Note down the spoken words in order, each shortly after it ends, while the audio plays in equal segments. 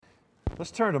Let's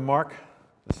turn to Mark,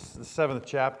 the 7th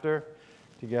chapter,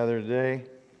 together today.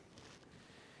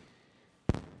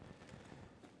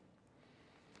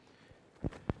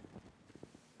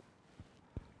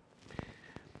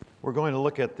 We're going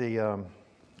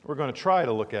to try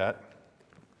to look at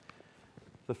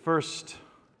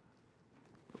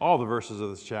all the verses of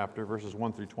this chapter, verses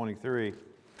 1 through 23.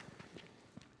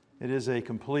 It is a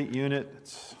complete unit.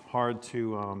 It's hard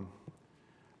to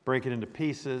break it into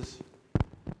pieces.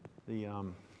 The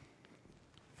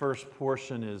first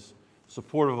portion is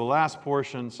supportive of the last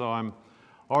portion, so I'm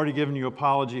already giving you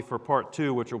apology for part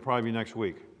 2, which will probably be next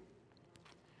week.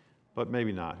 But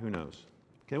maybe not. Who knows?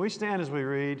 Can we stand as we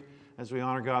read, as we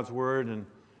honor God's Word and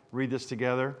read this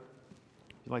together?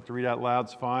 If you'd like to read out loud,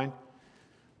 it's fine.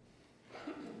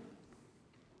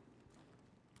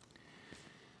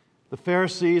 The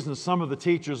Pharisees and some of the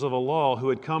teachers of the law who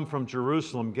had come from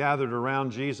Jerusalem gathered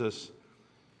around Jesus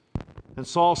and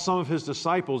saw some of his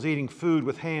disciples eating food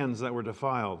with hands that were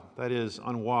defiled, that is,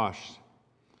 unwashed.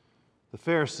 The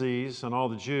Pharisees and all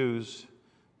the Jews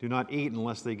do not eat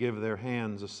unless they give their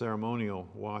hands a ceremonial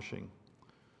washing,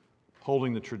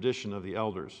 holding the tradition of the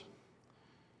elders.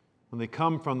 When they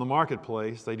come from the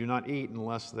marketplace, they do not eat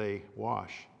unless they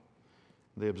wash.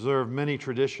 They observe many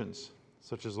traditions,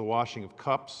 such as the washing of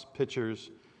cups, pitchers,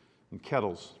 and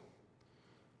kettles.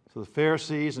 So the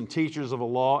Pharisees and teachers of the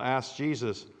law asked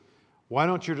Jesus, "Why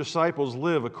don't your disciples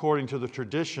live according to the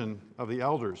tradition of the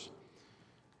elders,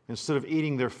 instead of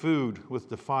eating their food with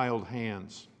defiled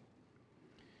hands?"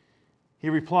 He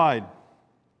replied,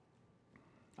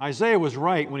 "Isaiah was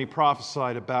right when he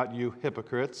prophesied about you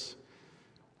hypocrites.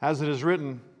 As it is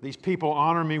written, these people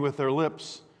honor me with their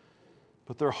lips,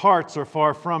 but their hearts are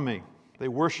far from me. They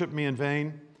worship me in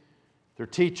vain. Their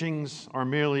teachings are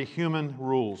merely human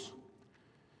rules.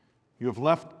 You have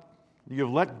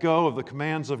let go of the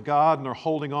commands of God and are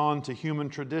holding on to human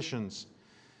traditions."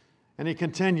 And he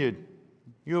continued,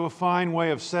 "You have a fine way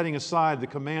of setting aside the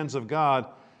commands of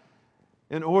God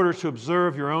in order to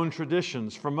observe your own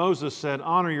traditions. For Moses said,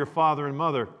 'Honor your father and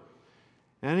mother.'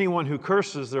 And anyone who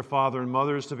curses their father and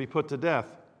mother is to be put to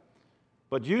death.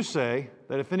 But you say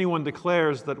that if anyone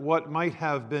declares that what might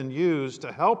have been used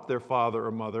to help their father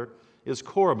or mother is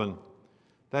korban,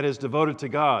 that is devoted to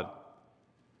God,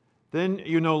 then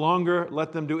you no longer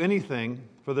let them do anything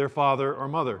for their father or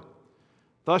mother.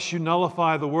 Thus you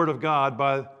nullify the word of God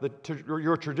by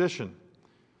your tradition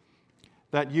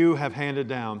that you have handed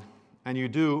down, and you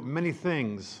do many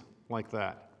things like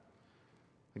that."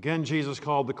 Again, Jesus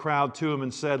called the crowd to him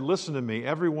and said, "Listen to me,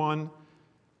 everyone,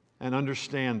 and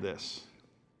understand this.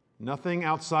 Nothing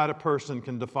outside a person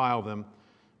can defile them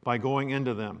by going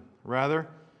into them. Rather,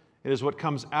 it is what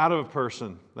comes out of a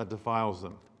person that defiles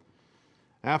them."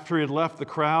 After he had left the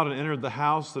crowd and entered the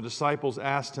house, the disciples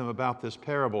asked him about this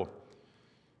parable.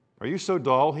 "Are you so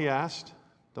dull?" he asked.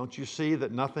 "Don't you see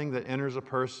that nothing that enters a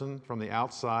person from the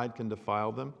outside can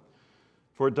defile them?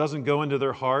 For it doesn't go into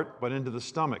their heart, but into the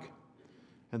stomach,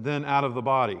 and then out of the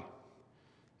body."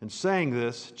 In saying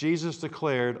this, Jesus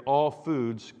declared all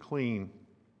foods clean.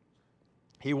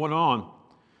 He went on,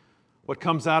 "What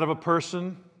comes out of a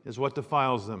person is what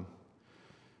defiles them.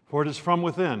 For it is from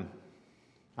within,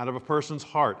 out of a person's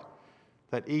heart,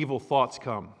 that evil thoughts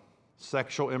come: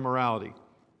 sexual immorality,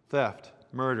 theft,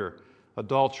 murder,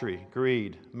 adultery,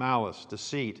 greed, malice,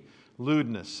 deceit,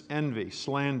 lewdness, envy,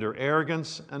 slander,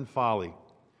 arrogance, and folly.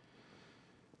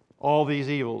 All these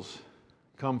evils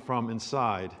come from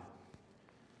inside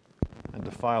and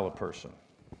defile a person."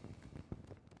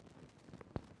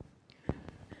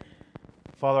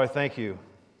 Father, I thank you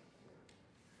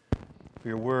for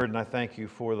your word, and I thank you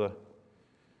for the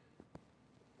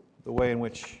way in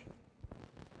which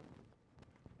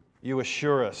you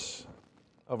assure us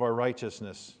of our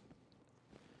righteousness.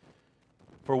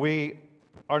 For we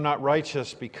are not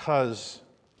righteous because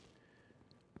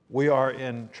we are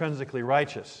intrinsically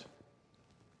righteous.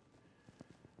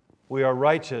 We are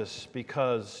righteous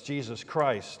because Jesus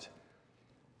Christ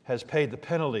has paid the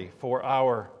penalty for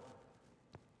our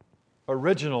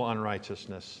original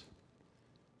unrighteousness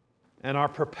and our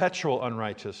perpetual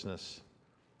unrighteousness,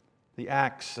 the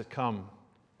acts that come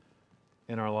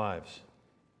in our lives.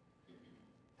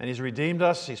 And He's redeemed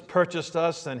us, He's purchased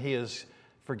us, and He has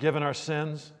forgiven our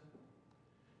sins.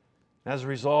 As a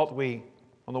result, we,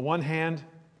 on the one hand,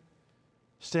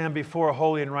 stand before a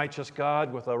holy and righteous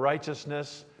God with a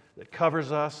righteousness that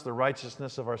covers us, the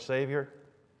righteousness of our Savior.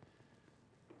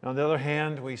 And on the other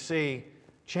hand, we see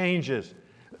changes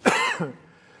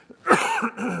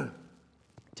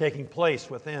taking place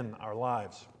within our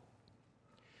lives.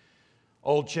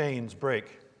 Old chains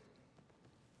break,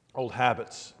 old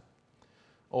habits,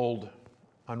 old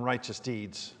unrighteous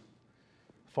deeds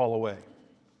fall away.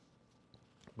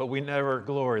 But we never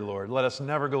glory, Lord. Let us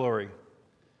never glory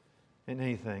in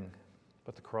anything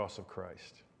but the cross of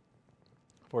Christ.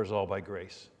 For it is all by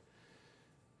grace,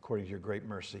 according to your great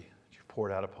mercy that you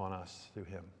poured out upon us through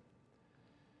him.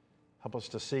 Help us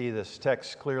to see this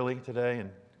text clearly today and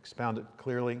expound it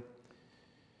clearly.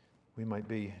 We might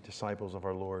be disciples of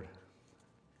our Lord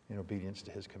in obedience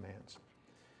to his commands.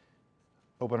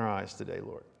 Open our eyes today,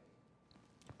 Lord,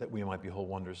 that we might behold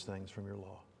wondrous things from your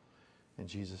law. In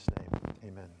Jesus' name,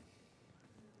 amen.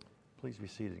 Please be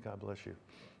seated. God bless you.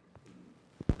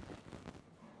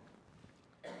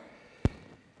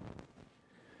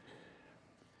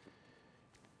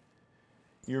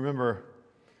 You remember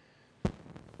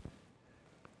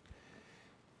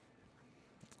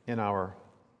in our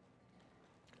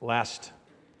last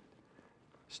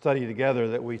study together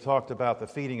that we talked about the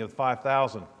feeding of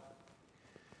 5,000.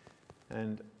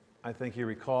 And I think you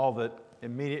recall that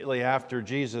immediately after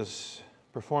Jesus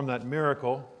performed that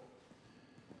miracle,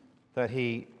 that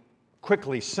he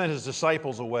quickly sent his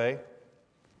disciples away.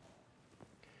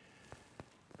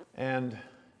 And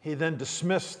he then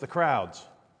dismissed the crowds.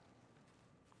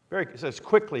 It says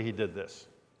quickly he did this.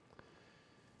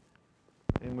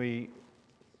 And we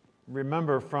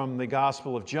remember from the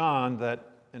Gospel of John that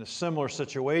in a similar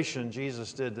situation,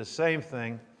 Jesus did the same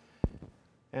thing.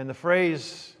 And the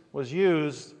phrase was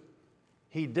used,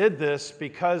 he did this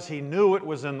because he knew it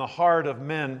was in the heart of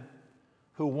men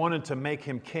who wanted to make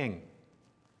him king.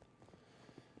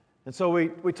 And so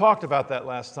we talked about that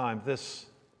last time, this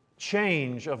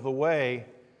change of the way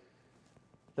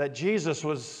that Jesus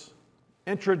was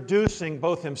introducing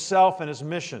both himself and his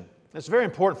mission. It's very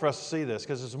important for us to see this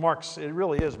because it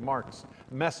really is Mark's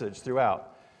message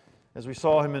throughout. As we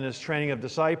saw him in his training of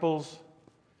disciples,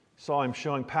 saw him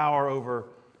showing power over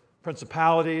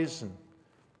principalities and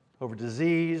over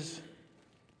disease,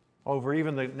 over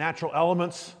even the natural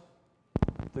elements,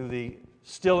 through the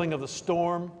stilling of the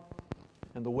storm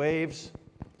and the waves.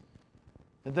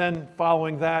 And then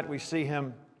following that, we see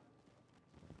him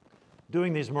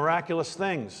doing these miraculous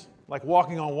things, like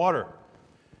walking on water.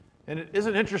 And it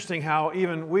isn't interesting how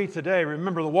even we today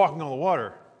remember the walking on the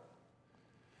water.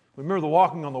 We remember the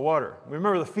walking on the water. We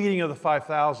remember the feeding of the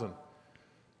 5,000.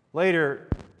 Later,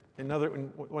 in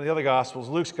one of the other Gospels,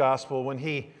 Luke's Gospel, when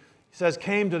he says,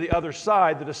 came to the other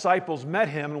side, the disciples met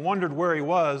him and wondered where he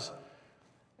was.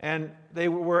 And they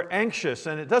were anxious.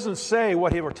 And it doesn't say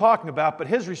what he were talking about, but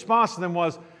his response to them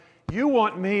was, you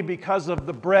want me because of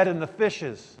the bread and the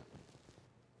fishes.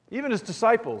 Even his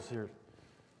disciples are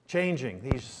changing.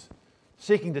 He's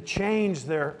seeking to change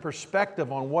their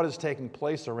perspective on what is taking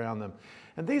place around them.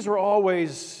 And these were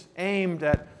always aimed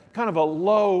at kind of a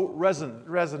low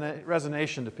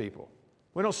resonation to people.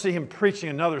 We don't see him preaching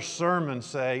another sermon,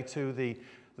 say, to the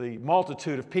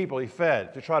multitude of people he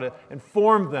fed, to try to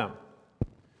inform them.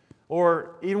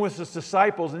 Or even with his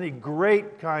disciples, any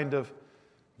great kind of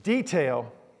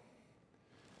detail,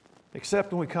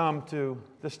 except when we come to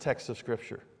this text of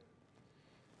Scripture.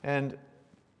 And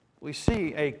we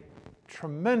see a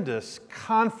tremendous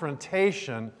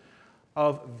confrontation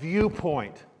of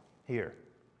viewpoint here.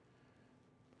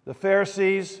 The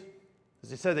Pharisees,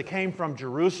 as he said, they came from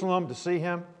Jerusalem to see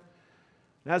him.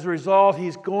 And as a result,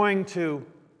 he's going to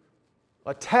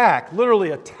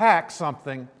literally attack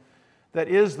something that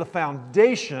is the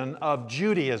foundation of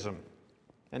Judaism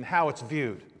and how it's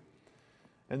viewed.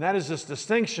 And that is this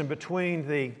distinction between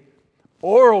the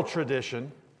oral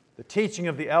tradition, the teaching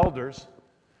of the elders,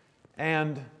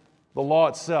 and the law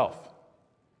itself.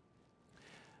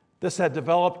 This had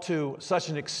developed to such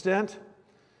an extent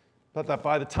that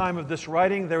by the time of this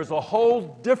writing, there was a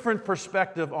whole different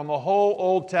perspective on the whole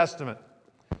Old Testament.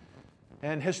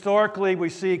 And historically, we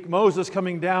see Moses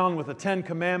coming down with the 10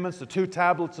 Commandments, the 2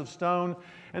 tablets of stone.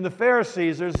 And the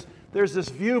Pharisees, there's this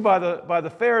view by the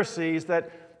Pharisees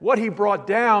that what he brought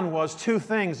down was 2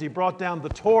 things. He brought down the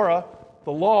Torah,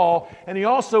 the law, and he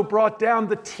also brought down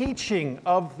the teaching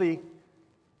of the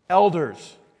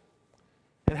elders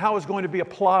and how it's going to be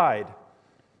applied.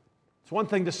 It's one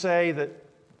thing to say that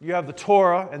you have the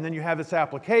Torah and then you have its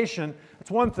application.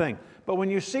 It's one thing. But when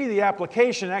you see the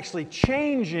application actually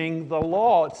changing the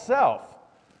law itself,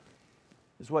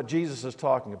 is what Jesus is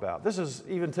talking about. This is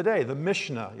even today, the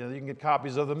Mishnah. You can get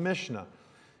copies of the Mishnah.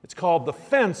 It's called the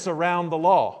fence around the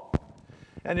law.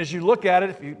 And as you look at it,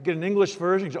 if you get an English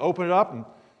version, you open it up, and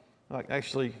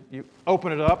actually you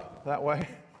open it up that way,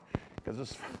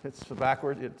 because it's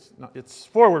backward. It's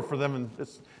forward for them, and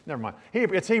never mind.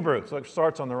 It's Hebrew, so it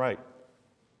starts on the right.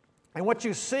 And what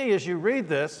you see as you read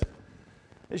this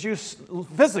is you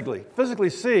physically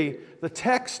see the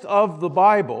text of the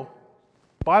Bible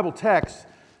Bible text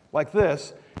like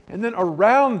this, and then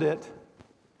around it,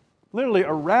 literally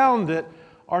around it,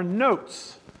 are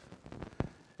notes.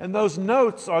 And those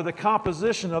notes are the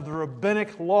composition of the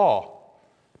rabbinic law,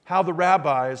 how the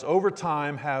rabbis over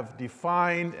time have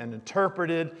defined and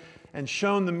interpreted and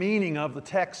shown the meaning of the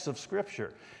texts of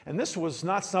Scripture. And this was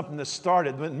not something that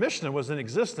started, the Mishnah was in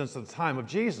existence at the time of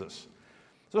Jesus.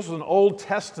 So this was an Old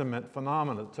Testament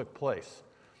phenomenon that took place.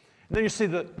 And then you see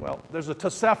that, there's a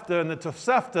Tosefta, and the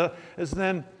Tosefta is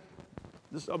then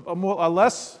a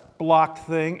less blocked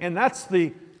thing, and that's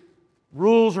the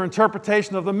rules or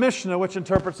interpretation of the Mishnah, which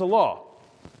interprets the law.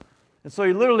 And so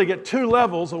you literally get two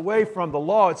levels away from the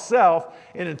law itself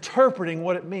in interpreting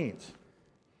what it means.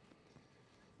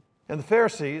 And the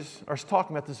Pharisees are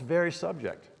talking about this very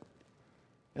subject.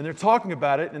 And they're talking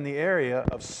about it in the area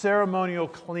of ceremonial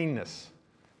cleanness.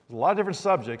 There's a lot of different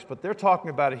subjects, but they're talking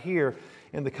about it here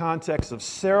in the context of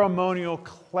ceremonial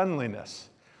cleanliness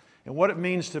and what it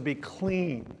means to be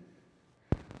clean.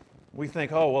 We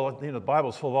think, the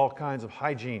Bible's full of all kinds of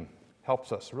hygiene.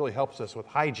 Really helps us with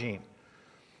hygiene.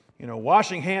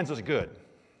 Washing hands is good.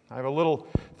 I have a little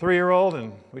 3-year-old,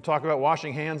 and we talk about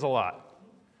washing hands a lot.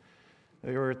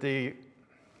 We were at the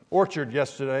orchard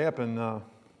yesterday up in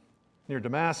near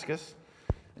Damascus,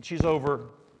 and she's over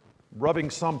rubbing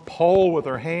some pole with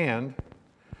her hand.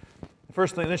 The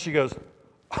first thing, then she goes,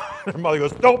 her mother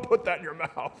goes, "Don't put that in your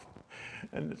mouth."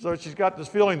 And so she's got this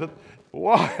feeling that,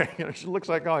 why? She looks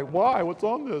like, why? What's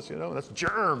on this? That's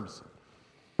germs.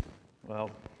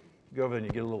 Well, you go over there and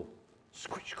you get a little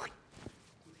squish.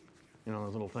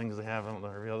 Those little things they have on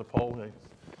every other pole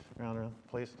around the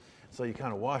place. So you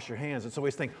kind of wash your hands. And so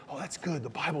we think, that's good. The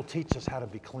Bible teaches us how to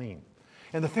be clean.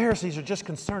 And the Pharisees are just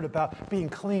concerned about being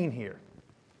clean here.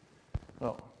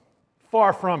 Well,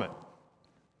 far from it.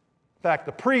 In fact,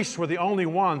 the priests were the only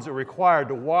ones that were required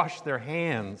to wash their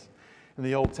hands in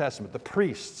the Old Testament. The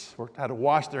priests had to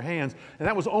wash their hands, and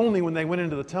that was only when they went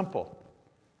into the temple.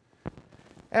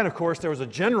 And of course, there was a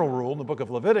general rule in the book of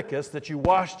Leviticus that you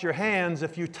washed your hands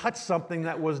if you touched something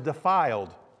that was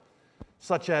defiled,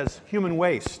 such as human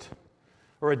waste,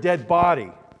 or a dead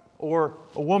body, or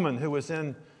a woman who was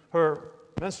in her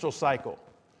menstrual cycle.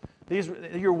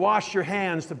 You wash your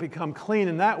hands to become clean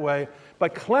in that way,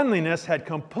 but cleanliness had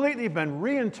completely been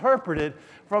reinterpreted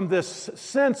from this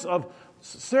sense of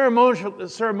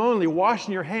ceremonially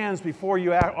washing your hands before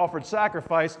you offered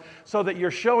sacrifice, so that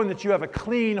you're showing that you have a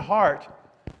clean heart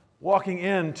walking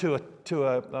into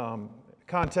a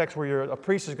context where a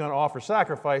priest is going to offer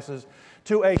sacrifices,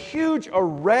 to a huge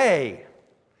array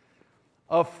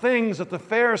of things that the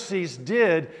Pharisees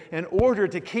did in order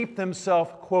to keep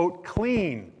themselves, quote,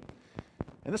 clean.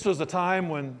 And this was a time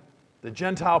when the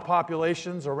Gentile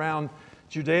populations around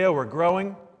Judea were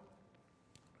growing.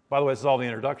 By the way, this is all the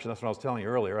introduction. That's what I was telling you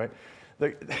earlier, right?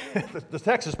 The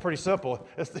text is pretty simple.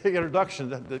 It's the introduction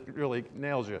that really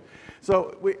nails you.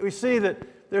 So we see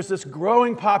that there's this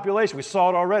growing population. We saw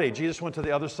it already. Jesus went to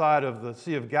the other side of the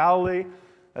Sea of Galilee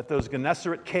at those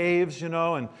Gennesaret caves,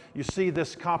 and you see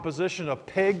this composition of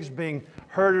pigs being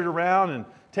herded around and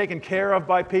taken care of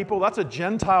by people. That's a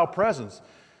Gentile presence.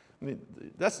 I mean,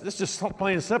 that's just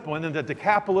plain and simple. And then the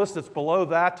Decapolis that's below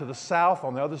that to the south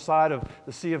on the other side of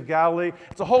the Sea of Galilee,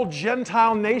 it's a whole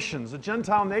Gentile nations. The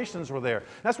Gentile nations were there.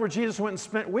 That's where Jesus went and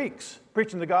spent weeks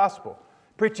preaching the gospel,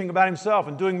 preaching about himself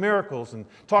and doing miracles and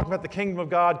talking about the kingdom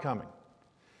of God coming.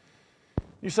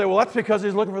 You say, that's because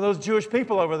he's looking for those Jewish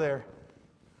people over there.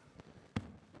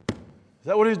 Is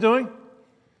that what he's doing?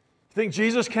 You think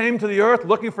Jesus came to the earth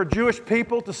looking for Jewish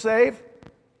people to save?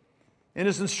 In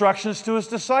his instructions to his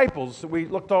disciples, we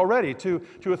looked already,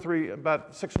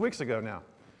 about 6 weeks ago now.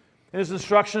 In his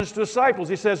instructions to disciples,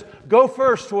 he says, go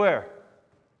first to where?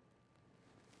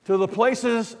 To the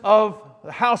places of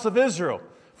the house of Israel.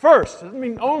 First. It doesn't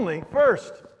mean only,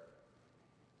 first.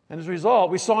 And as a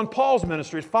result, we saw in Paul's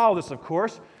ministry, follow this, of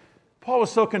course, Paul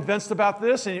was so convinced about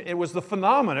this, and it was the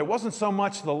phenomenon. It wasn't so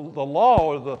much the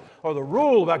law or the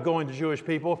rule about going to Jewish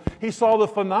people. He saw the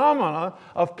phenomena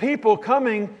of people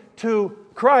coming to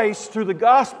Christ through the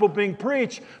gospel being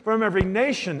preached from every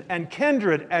nation and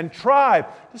kindred and tribe.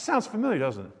 This sounds familiar,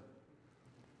 doesn't it?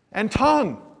 And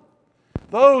tongue.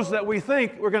 Those that we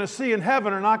think we're going to see in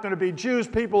heaven are not going to be Jews,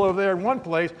 people over there in one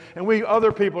place, and we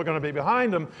other people are going to be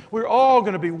behind them. We're all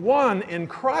going to be one in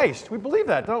Christ. We believe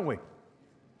that, don't we?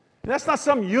 And that's not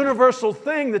some universal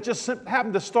thing that just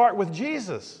happened to start with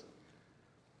Jesus.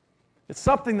 It's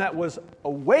something that was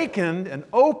awakened and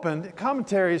opened.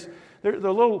 Commentaries, they're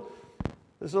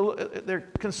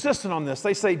consistent on this.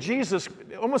 They say Jesus,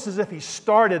 almost as if he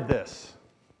started this.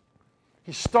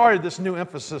 He started this new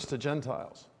emphasis to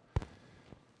Gentiles.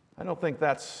 I don't think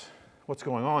that's what's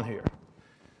going on here.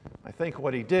 I think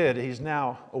what he did, he's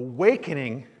now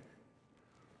awakening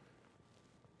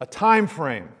a time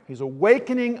frame. He's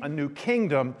awakening a new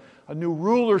kingdom, a new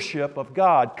rulership of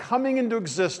God coming into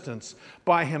existence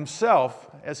by himself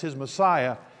as his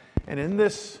Messiah. And in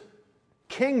this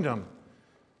kingdom,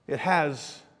 it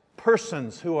has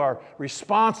persons who are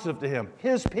responsive to him,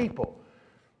 his people,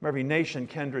 from every nation,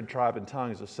 kindred, tribe, and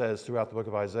tongue, as it says throughout the book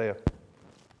of Isaiah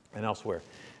and elsewhere.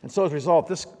 And so as a result,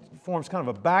 this forms kind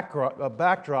of a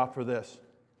backdrop for this.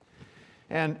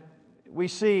 And we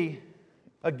see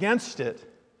against it,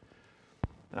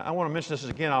 I want to mention this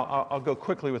again, I'll go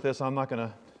quickly with this, I'm not going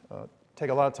to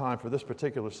take a lot of time for this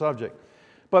particular subject,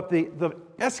 but the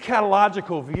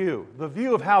eschatological view, the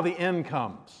view of how the end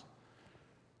comes,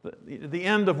 the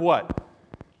end of what?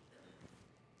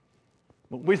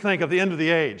 We think of the end of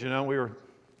the age, we were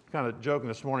kind of joking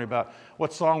this morning about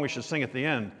what song we should sing at the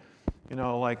end.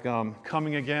 Like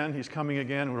coming again, he's coming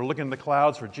again. We're looking in the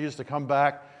clouds for Jesus to come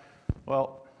back.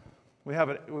 Well,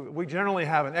 we generally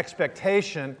have an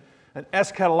expectation, an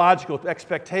eschatological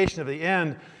expectation of the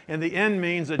end. And the end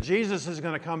means that Jesus is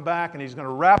going to come back and he's going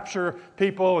to rapture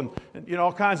people and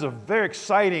all kinds of very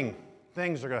exciting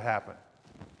things are going to happen.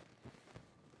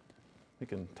 We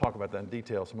can talk about that in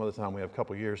detail some other time. We have a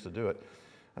couple years to do it.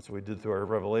 That's what we did through our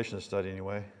Revelation study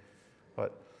anyway.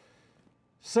 But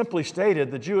simply stated,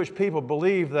 the Jewish people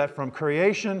believed that from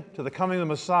creation to the coming of the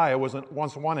Messiah was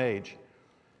once one age.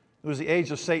 It was the age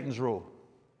of Satan's rule.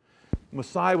 The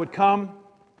Messiah would come,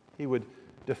 he would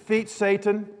defeat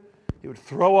Satan, he would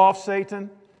throw off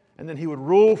Satan, and then he would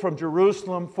rule from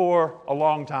Jerusalem for a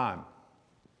long time.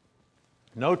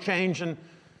 No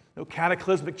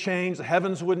cataclysmic change, the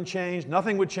heavens wouldn't change,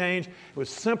 nothing would change. It would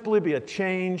simply be a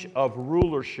change of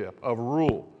rulership, of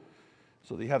rule.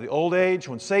 So you have the old age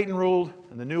when Satan ruled,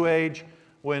 and the new age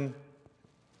when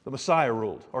the Messiah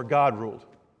ruled, or God ruled.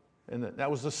 And that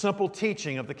was the simple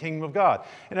teaching of the kingdom of God.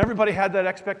 And everybody had that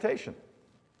expectation.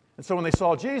 And so when they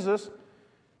saw Jesus,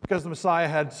 because the Messiah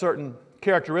had certain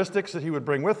characteristics that he would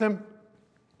bring with him,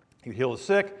 he would heal the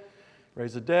sick,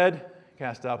 raise the dead,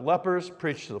 cast out lepers,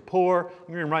 preach to the poor.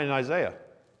 You're even right in Isaiah.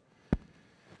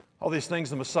 All these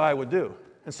things the Messiah would do.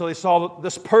 And so they saw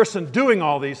this person doing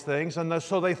all these things, and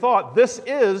so they thought, this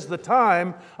is the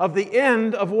time of the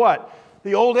end of what?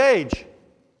 The old age.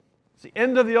 It's the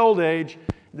end of the old age,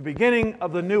 the beginning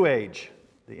of the new age.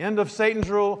 The end of Satan's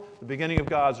rule, the beginning of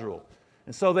God's rule.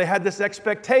 And so they had this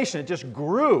expectation. It just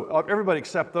grew. Everybody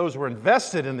except those who were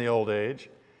invested in the old age.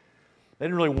 They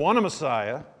didn't really want a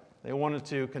Messiah. They wanted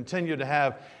to continue to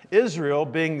have Israel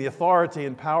being the authority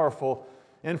and powerful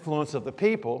influence of the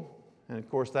people. And of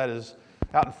course, that is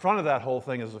out in front of that whole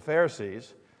thing is the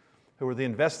Pharisees, who were the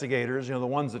investigators, the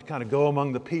ones that kind of go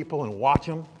among the people and watch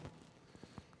them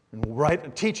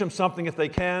and teach them something if they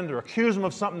can, or accuse them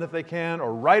of something if they can,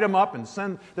 or write them up and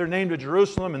send their name to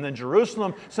Jerusalem, and then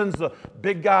Jerusalem sends the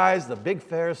big guys, the big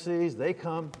Pharisees, they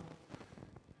come.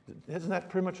 Isn't that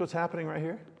pretty much what's happening right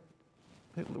here?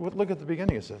 Look at the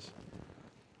beginning, it says.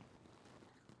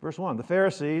 Verse 1, the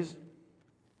Pharisees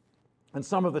and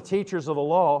some of the teachers of the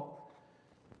law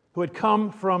who had come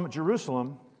from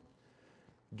Jerusalem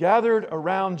gathered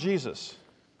around Jesus.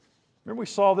 Remember we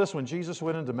saw this when Jesus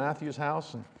went into Matthew's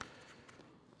house and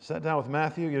sat down with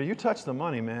Matthew? You touch the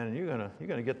money, man, and you're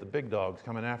gonna get the big dogs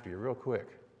coming after you real quick.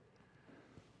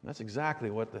 And that's exactly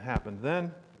what happened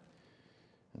then.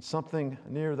 And something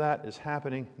near that is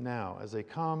happening now as they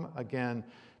come again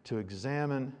to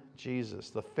examine Jesus.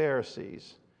 The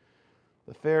Pharisees.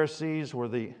 The Pharisees were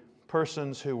the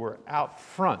persons who were out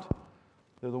front.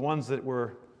 They're the ones that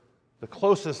were the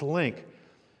closest link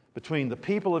between the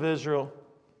people of Israel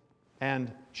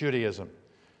and Judaism,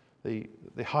 the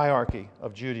hierarchy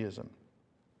of Judaism.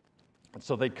 And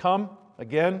so they'd come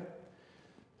again.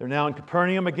 They're now in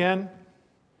Capernaum again.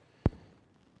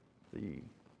 The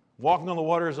walking on the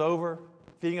water is over.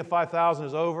 Feeding of 5,000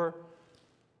 is over.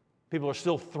 People are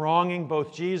still thronging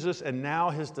both Jesus and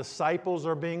now his disciples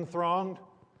are being thronged.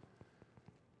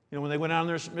 When they went out on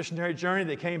their missionary journey,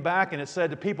 they came back and it said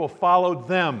the people followed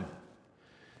them.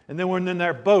 And then when in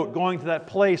their boat going to that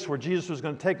place where Jesus was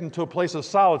going to take them to a place of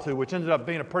solitude, which ended up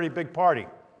being a pretty big party.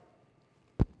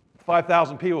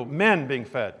 5,000 people, men being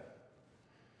fed.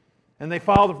 And they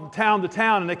followed from town to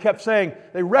town and they kept saying,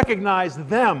 they recognized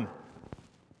them.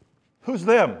 Who's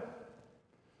them?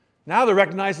 Now they're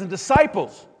recognizing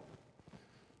disciples.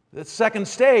 The second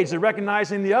stage, they're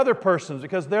recognizing the other persons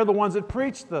because they're the ones that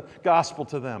preached the gospel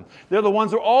to them. They're the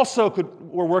ones that also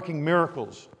were working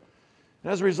miracles.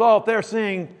 And as a result, they're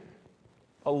seeing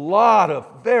a lot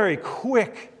of very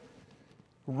quick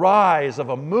rise of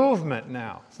a movement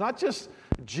now. It's not just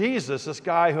Jesus, this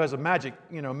guy who has a magic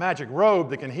robe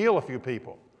that can heal a few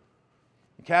people,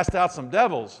 cast out some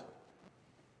devils,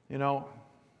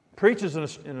 preaches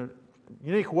in a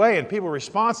unique way, and people are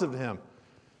responsive to him.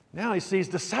 Now he sees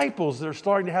disciples that are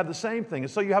starting to have the same thing.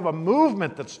 And so you have a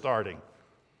movement that's starting.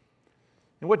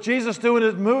 And what Jesus do in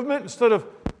his movement, instead of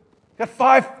got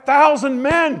 5,000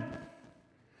 men,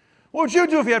 what would you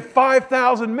do if you had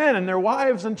 5,000 men and their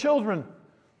wives and children?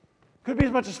 Could be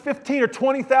as much as 15 or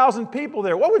 20,000 people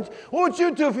there. What would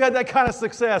you do if you had that kind of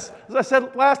success? As I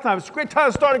said last time, it's a great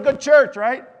time to start a good church,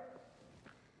 right?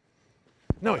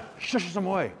 No, he shushes them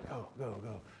away.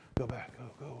 Go back,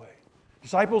 go away.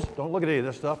 Disciples, don't look at any of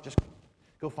this stuff. Just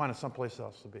go find us someplace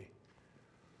else to be.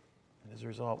 And as a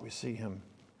result, we see him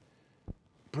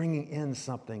bringing in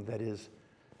something that is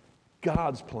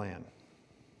God's plan,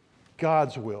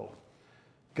 God's will,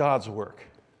 God's work.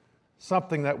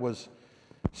 Something that was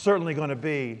certainly going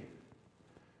to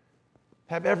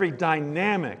have every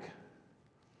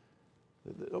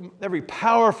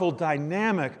powerful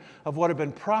dynamic of what had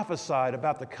been prophesied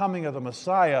about the coming of the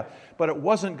Messiah, but it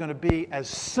wasn't going to be as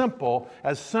simple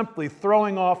as simply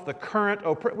throwing off the current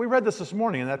oppression. We read this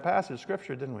morning in that passage of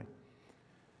Scripture, didn't we?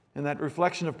 In that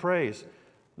reflection of praise,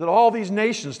 that all these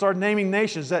nations, started naming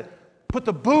nations that put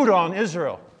the boot on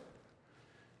Israel.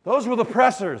 Those were the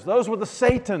oppressors, those were the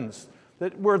Satans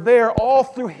that were there all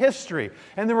through history.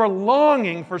 And they were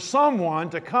longing for someone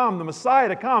to come, the Messiah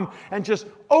to come, and just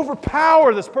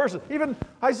overpower this person. Even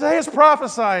Isaiah's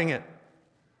prophesying it.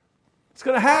 It's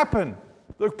going to happen.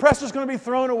 The oppressor's going to be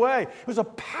thrown away. It was a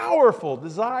powerful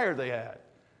desire they had.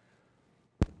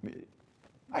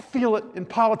 I feel it in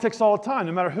politics all the time,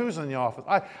 no matter who's in the office.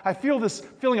 I feel this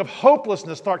feeling of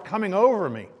hopelessness start coming over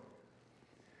me.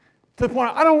 To the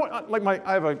point, I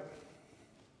have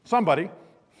somebody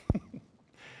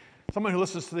who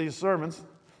listens to these sermons,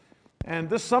 and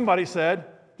this somebody said,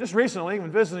 just recently,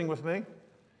 when visiting with me,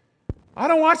 I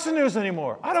don't watch the news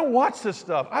anymore. I don't watch this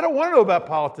stuff. I don't want to know about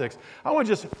politics. I want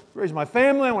to just raise my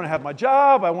family. I want to have my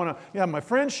job. I want to have my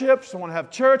friendships. I want to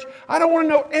have church. I don't want to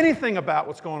know anything about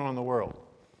what's going on in the world.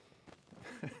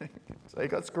 So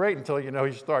that's great until,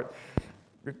 you start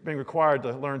being required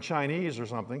to learn Chinese or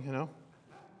something,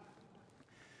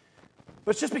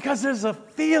 But it's just because there's a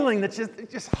feeling that's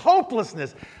just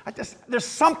hopelessness. There's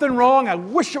something wrong. I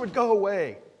wish it would go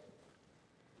away.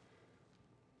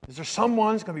 Is there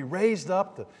someone who's going to be raised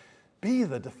up to be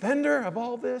the defender of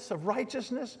all this, of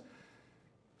righteousness?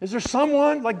 Is there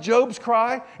someone, like Job's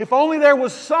cry, if only there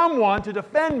was someone to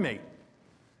defend me?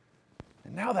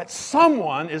 And now that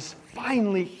someone is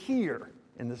finally here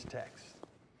in this text.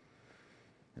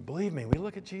 And believe me, we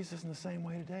look at Jesus in the same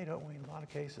way today, don't we, in a lot of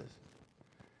cases?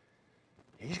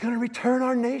 He's going to return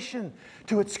our nation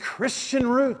to its Christian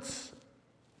roots.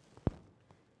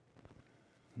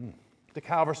 Dick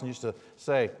Halverson used to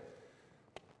say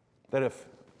that if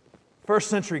first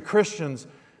century Christians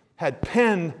had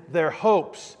pinned their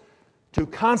hopes to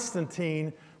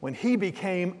Constantine when he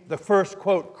became the first,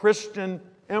 quote, Christian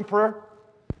emperor,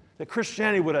 that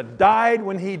Christianity would have died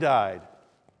when he died.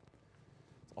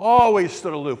 Always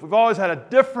stood aloof. We've always had a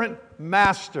different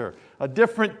master, a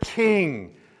different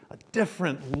king, a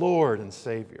different Lord and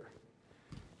Savior,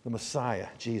 the Messiah,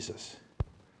 Jesus.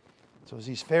 So as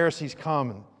these Pharisees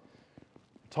come and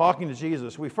talking to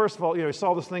Jesus, we first of all, we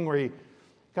saw this thing where he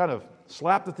kind of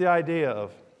slapped at the idea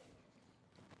of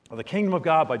the kingdom of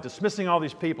God by dismissing all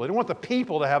these people. He didn't want the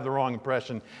people to have the wrong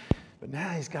impression, but now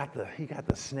he got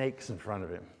the snakes in front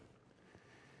of him.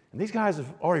 And these guys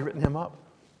have already written him up.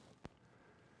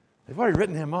 They've already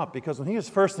written him up because when he was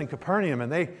first in Capernaum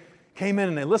and they came in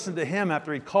and they listened to him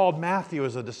after he called Matthew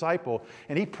as a disciple,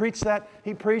 and he preached and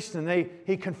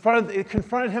he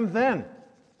confronted him then.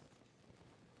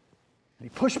 And he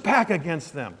pushed back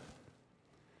against them.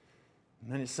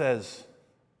 And then it says,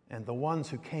 and the ones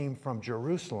who came from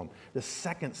Jerusalem, the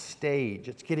second stage,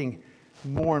 it's getting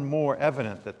more and more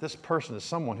evident that this person is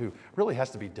someone who really has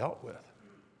to be dealt with.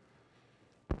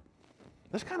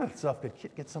 This kind of stuff could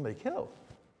get somebody killed.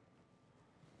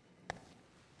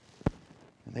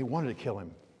 And they wanted to kill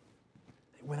him.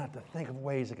 They went out to think of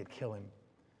ways they could kill him.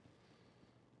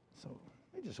 So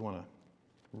they just want to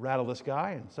rattle this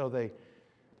guy. And so they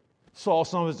saw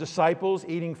some of his disciples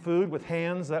eating food with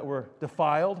hands that were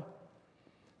defiled,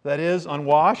 that is,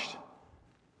 unwashed.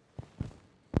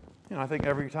 I think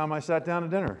every time I sat down to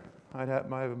dinner,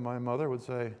 my mother would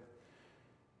say, "Did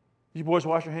you boys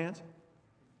wash your hands?"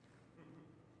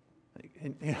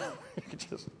 And, you could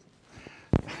just,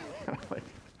 like,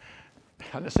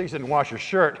 I just think you didn't wash your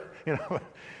shirt.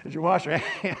 Did you wash your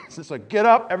hands? It's like, get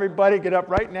up, everybody, get up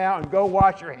right now and go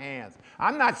wash your hands.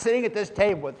 I'm not sitting at this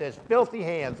table with this filthy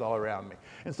hands all around me.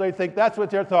 And so you think that's what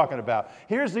they're talking about.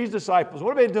 Here's these disciples. What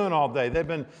have they been doing all day? They've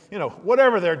been,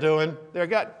 whatever they're doing.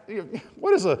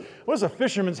 What does a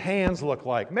fisherman's hands look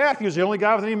like? Matthew's the only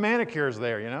guy with any manicures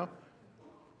there, The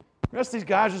rest of these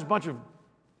guys are just a bunch of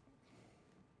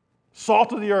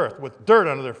salt of the earth with dirt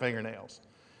under their fingernails.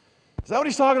 Is that what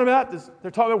he's talking about?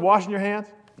 They're talking about washing your hands?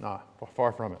 No,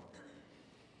 far from it.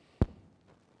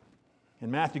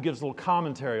 And Matthew gives a little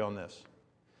commentary on this.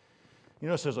 You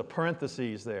notice there's a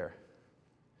parenthesis there,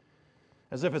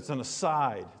 as if it's an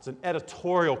aside. It's an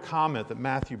editorial comment that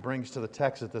Matthew brings to the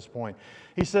text at this point.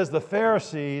 He says the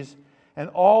Pharisees and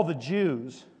all the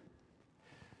Jews.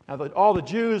 Now, all the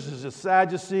Jews is the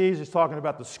Sadducees. He's talking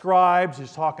about the scribes.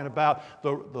 He's talking about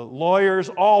the lawyers,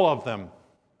 all of them.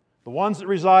 The ones that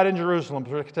reside in Jerusalem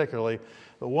particularly.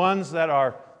 The ones that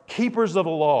are keepers of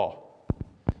the law.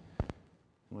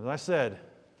 As I said,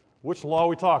 which law are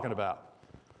we talking about?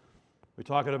 We're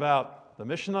talking about the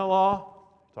Mishnah law.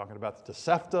 We're talking about the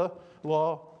Tosefta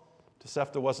law.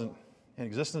 Tosefta wasn't in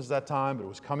existence at that time, but it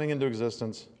was coming into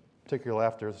existence, particularly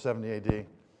after 70 AD. And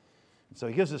so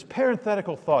he gives this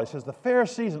parenthetical thought. He says, the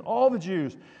Pharisees and all the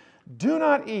Jews do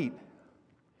not eat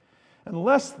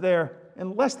unless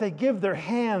they give their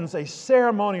hands a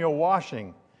ceremonial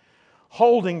washing,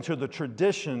 holding to the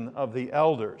tradition of the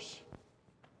elders.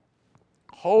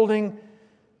 Holding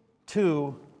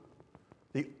to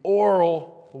the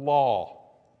oral law.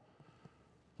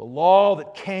 The law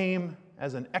that came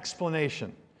as an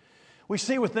explanation. We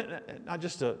see within,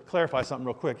 just to clarify something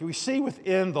real quick, we see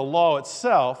within the law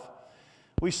itself,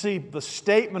 we see the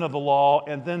statement of the law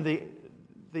and then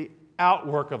the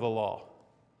outwork of the law.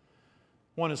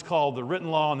 One is called the written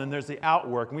law, and then there's the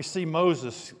outwork. And we see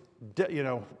Moses,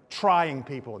 trying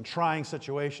people and trying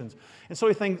situations. And so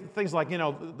we think things like,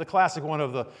 the classic one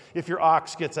of if your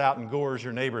ox gets out and gores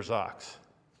your neighbor's ox,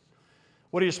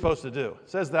 what are you supposed to do? It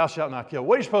says, thou shalt not kill.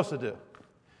 What are you supposed to do?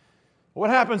 What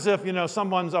happens if,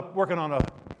 someone's up working on a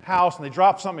house and they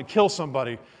drop something and kill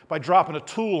somebody by dropping a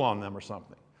tool on them or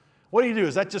something? What do?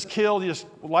 Is that just kill, just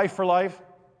life for life?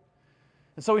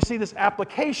 And so we see this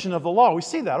application of the law. We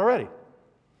see that already.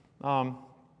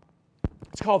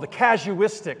 It's called the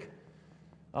casuistic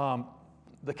element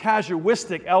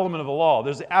of the law.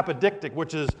 There's the apodictic,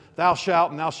 which is thou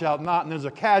shalt and thou shalt not, and there's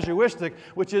a casuistic,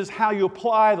 which is how you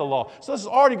apply the law. So this is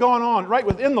already going on right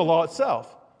within the law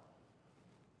itself.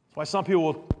 That's why some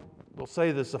people will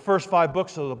say this, the first 5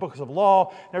 books are the books of law,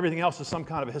 and everything else is some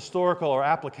kind of a historical or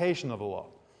application of the law.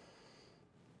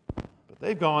 But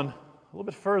they've gone a little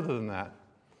bit further than that.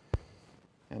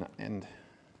 And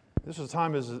this was a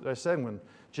time, as I said, when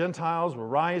Gentiles were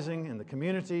rising in the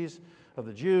communities of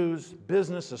the Jews.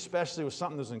 Business especially was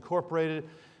something that was incorporated.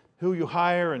 Who you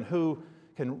hire and who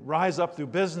can rise up through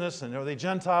business, and are they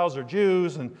Gentiles or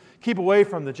Jews, and keep away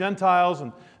from the Gentiles.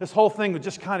 And this whole thing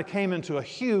just kind of came into a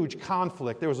huge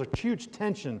conflict. There was a huge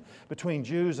tension between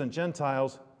Jews and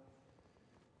Gentiles.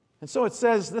 And so it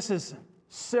says this is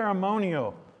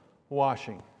ceremonial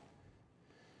washing.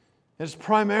 It's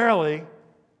primarily,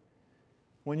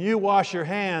 when you wash your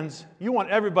hands, you want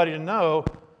everybody to know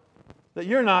that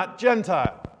you're not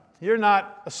Gentile. You're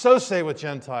not associated with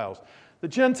Gentiles. The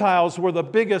Gentiles were the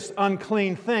biggest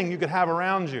unclean thing you could have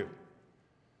around you.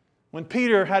 When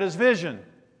Peter had his vision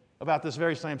about this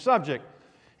very same subject,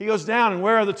 he goes down, and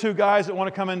where are the 2 guys that want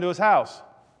to come into his house?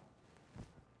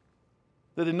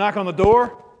 Did they knock on the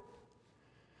door?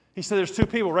 He said there's 2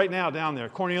 people right now down there,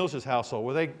 Cornelius' household.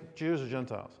 Were they Jews or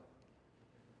Gentiles?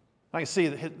 I can see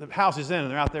the house is in, and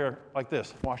they're out there like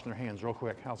this, washing their hands real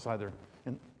quick outside there.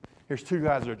 And here's 2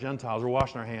 guys that are Gentiles. We're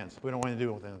washing our hands. We don't want anything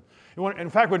to do with them. In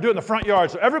fact, we're doing it in the front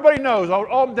yard, so everybody knows,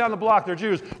 all down the block, they're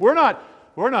Jews. We're not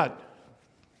going to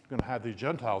have these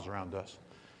Gentiles around us.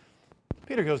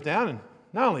 Peter goes down and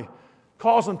not only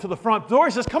calls them to the front door,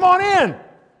 he says, come on in.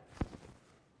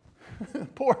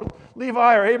 Poor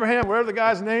Levi or Abraham, whatever the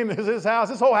guy's name is, his house,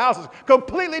 this whole house is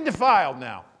completely defiled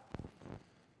now.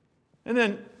 And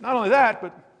then, not only that,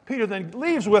 but Peter then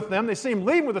leaves with them. They see him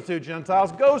leaving with the 2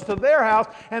 Gentiles, goes to their house,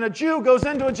 and a Jew goes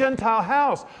into a Gentile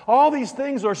house. All these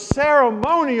things are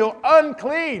ceremonial,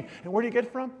 unclean. And where do you get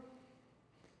it from?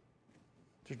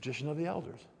 Tradition of the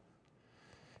elders.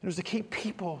 It was to keep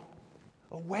people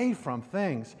away from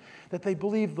things that they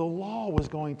believed the law was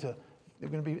going to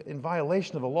be in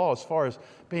violation of the law as far as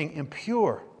being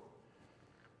impure.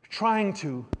 Trying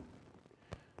to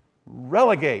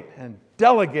relegate and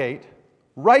delegate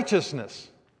righteousness.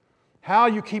 How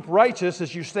you keep righteous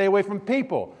is you stay away from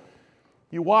people.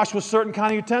 You wash with certain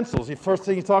kind of utensils. The first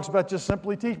thing he talks about just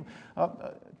simply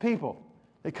people.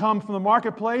 They come from the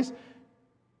marketplace.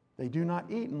 They do not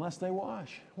eat unless they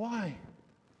wash. Why?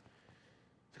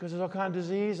 because there's all kinds of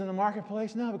disease in the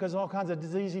marketplace? No, because there's all kinds of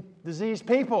diseased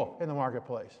people in the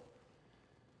marketplace.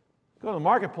 Go to the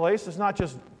marketplace, it's not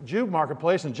just Jew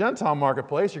marketplace and Gentile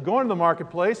marketplace. You're going to the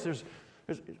marketplace, there's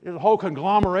a whole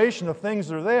conglomeration of things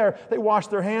that are there. They wash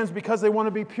their hands because they want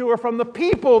to be pure from the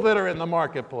people that are in the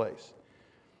marketplace.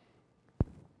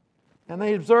 And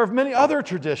they observe many other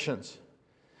traditions,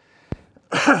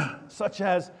 such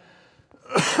as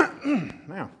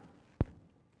the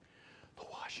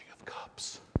washing of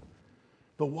cups.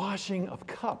 The washing of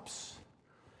cups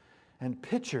and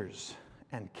pitchers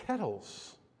and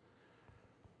kettles.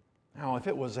 Now, if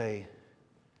it was a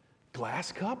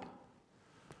glass cup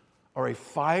or a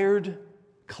fired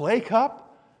clay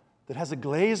cup that has a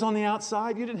glaze on the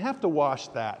outside, you didn't have to wash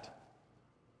that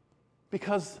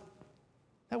because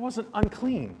that wasn't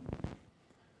unclean.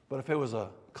 But if it was a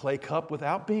clay cup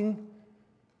without being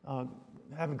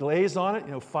having glaze on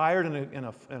it, fired in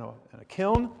a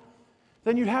kiln,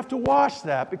 then you'd have to wash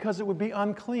that because it would be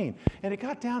unclean. And it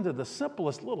got down to the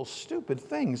simplest little stupid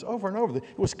things over and over.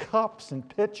 It was cups and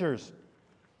pitchers.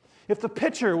 If the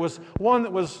pitcher was one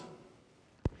that was,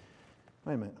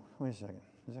 wait a second,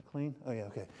 is that clean? Oh yeah,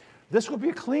 okay. This would be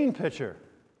a clean pitcher.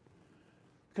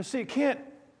 Because see,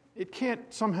 it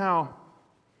can't somehow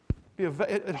be,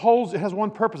 it has one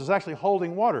purpose, it's actually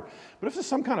holding water. But if it's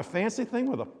some kind of fancy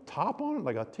thing with a top on it,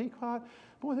 like a teapot,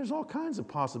 boy, there's all kinds of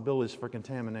possibilities for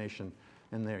contamination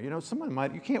in there. You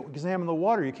can't examine the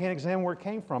water. You can't examine where it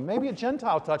came from. Maybe a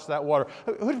Gentile touched that water.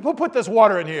 Who put this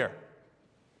water in here?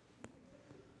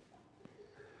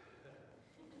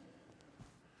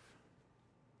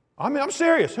 I'm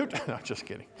serious. No, just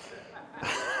kidding.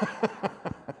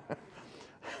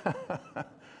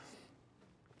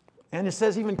 And it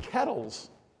says even kettles.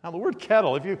 Now, the word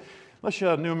kettle, unless you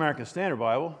have a New American Standard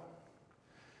Bible,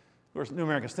 of course, New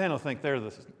American Standard will think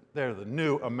they're the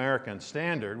New American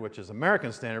Standard, which is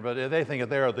American Standard, but they think that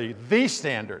they are the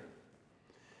standard.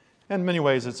 In many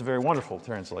ways, it's a very wonderful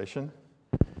translation.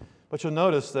 But you'll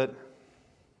notice that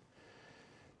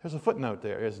there's a footnote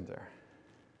there, isn't there?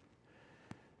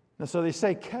 And so they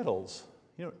say kettles.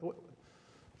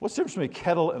 What's the difference between a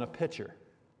kettle and a pitcher?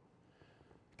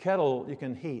 Kettle, you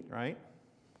can heat, right?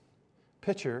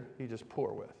 Pitcher, you just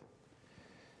pour with.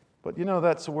 But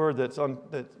that's a word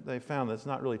that they found that's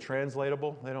not really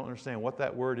translatable. They don't understand what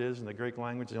that word is in the Greek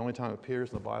language. The only time it appears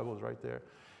in the Bible is right there.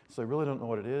 So they really don't know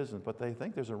what it is, but they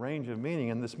think there's a range of meaning,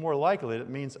 and it's more likely that it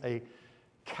means a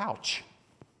couch.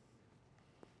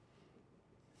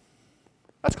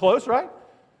 That's close, right?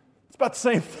 It's about the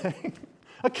same thing.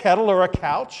 A kettle or a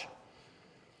couch.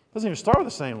 Doesn't even start with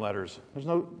the same letters. There's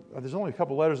only a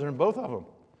couple letters in both of them.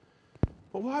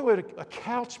 But why would a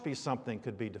couch be something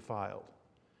could be defiled?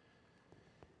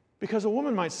 Because a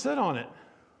woman might sit on it.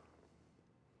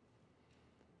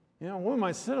 A woman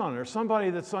might sit on it, or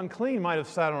somebody that's unclean might have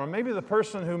sat on it. Maybe the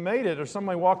person who made it, or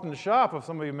somebody walked in the shop of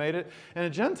somebody who made it, and a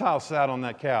Gentile sat on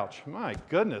that couch. My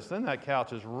goodness, then that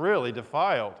couch is really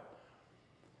defiled.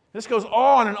 This goes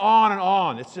on and on and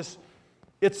on.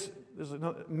 There's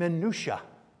minutia.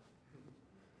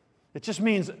 It just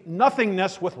means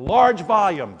nothingness with large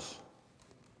volumes.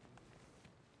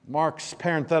 Mark's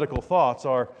parenthetical thoughts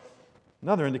are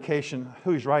another indication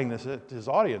who he's writing this to his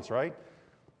audience, right?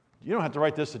 You don't have to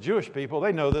write this to Jewish people.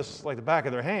 They know this like the back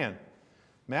of their hand.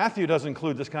 Matthew doesn't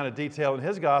include this kind of detail in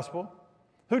his gospel.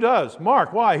 Who does?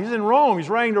 Mark. Why? He's in Rome. He's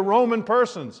writing to Roman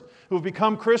persons who have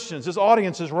become Christians. His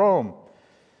audience is Rome.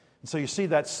 And so you see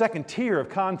that second tier of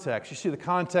context. You see the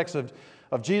context of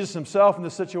Jesus himself in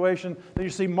this situation. Then you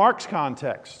see Mark's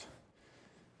context.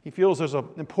 He feels there's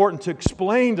important to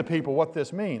explain to people what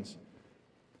this means.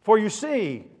 For you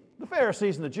see, the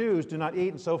Pharisees and the Jews do not eat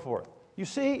and so forth. You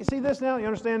see this now? You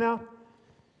understand now?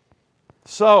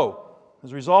 So,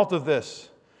 as a result of this,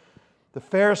 the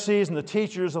Pharisees and the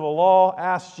teachers of the law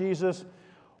asked Jesus,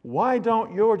 "Why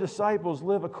don't your disciples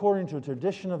live according to the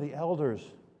tradition of the elders?"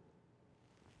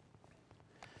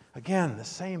 Again, the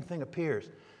same thing appears.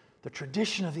 The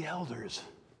tradition of the elders.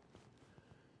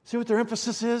 See what their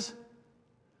emphasis is?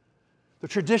 The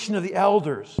tradition of the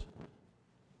elders.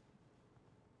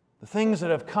 The things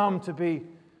that have come to be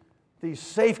these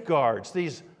safeguards,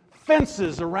 these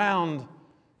fences around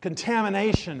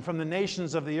contamination from the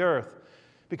nations of the earth.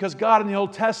 Because God in the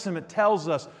Old Testament tells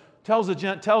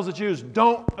the Jews,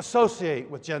 don't associate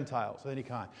with Gentiles of any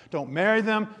kind. Don't marry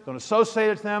them, don't associate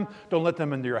with them, don't let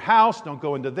them into your house, don't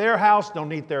go into their house,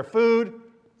 don't eat their food.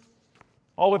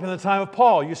 All the way up in the time of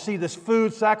Paul, you see this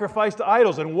food sacrificed to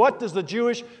idols. And what does the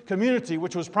Jewish community,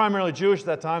 which was primarily Jewish at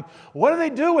that time, what do they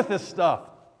do with this stuff?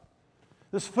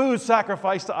 This food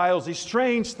sacrificed to idols, these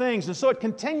strange things. And so it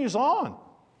continues on.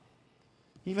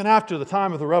 Even after the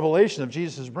time of the revelation of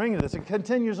Jesus bringing this, it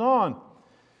continues on.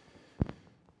 It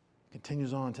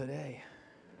continues on today.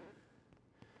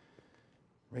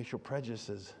 Racial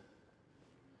prejudices,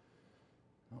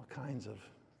 all kinds of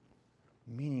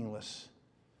meaningless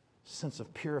sense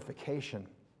of purification.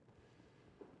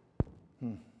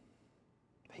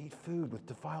 They eat food with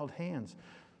defiled hands.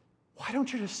 Why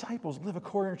don't your disciples live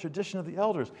according to the tradition of the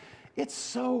elders? It's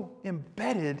so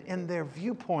embedded in their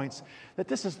viewpoints that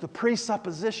this is the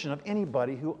presupposition of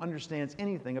anybody who understands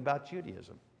anything about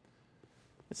Judaism.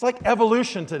 It's like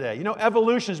evolution today. You know,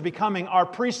 evolution is becoming our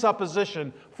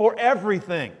presupposition for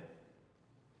everything.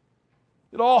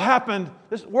 It all happened.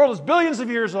 This world is billions of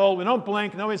years old. We don't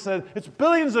blink. Nobody said it's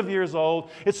billions of years old.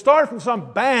 It started from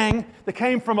some bang that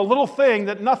came from a little thing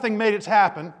that nothing made it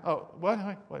happen. Oh, what?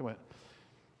 Wait.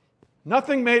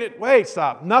 Nothing made it. Wait,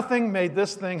 stop. Nothing made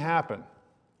this thing happen.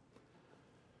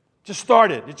 Just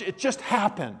started. It just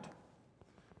happened.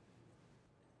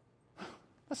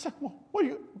 I said, well,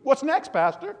 what's next,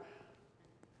 Pastor?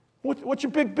 What's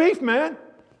your big beef, man?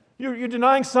 You're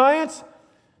denying science?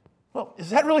 Well, is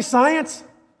that really science?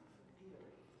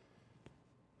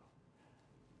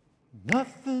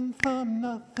 Nothing from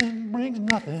nothing brings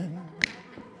nothing.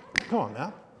 Come on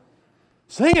now.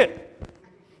 Sing it.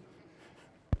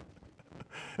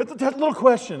 It's a little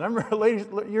question. I remember a lady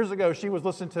years ago, she was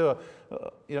listening to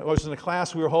it was in a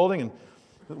class we were holding, and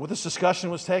this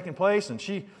discussion was taking place, and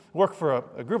she worked for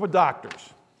a group of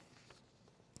doctors.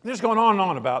 They're just going on and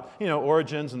on about,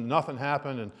 origins, and nothing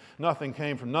happened, and nothing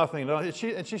came from nothing. And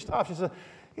she stopped. She said,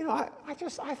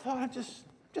 I thought I'm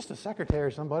just a secretary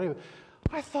or somebody. But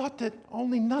I thought that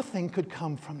only nothing could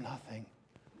come from nothing.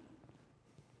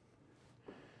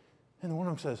 And one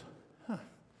of them says,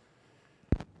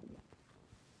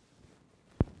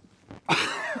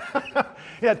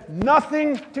 He had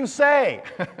nothing to say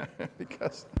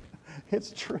because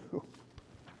it's true.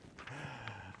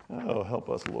 Oh, help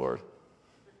us, Lord.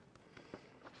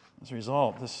 As a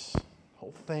result, this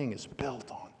whole thing is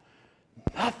built on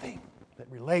nothing that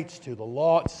relates to the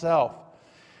law itself.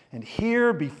 And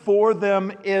here before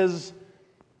them is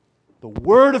the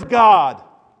Word of God,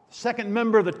 the second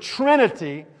member of the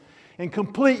Trinity, in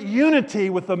complete unity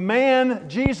with the man,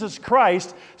 Jesus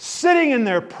Christ, sitting in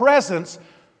their presence.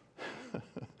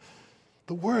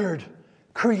 The Word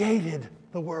created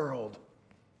the world.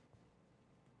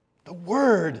 The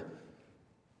Word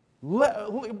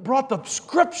brought the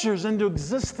Scriptures into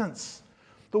existence.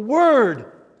 The Word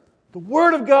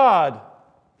of God,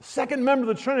 the second member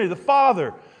of the Trinity, the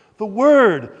Father, the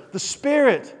Word, the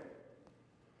Spirit,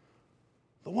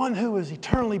 the one who is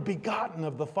eternally begotten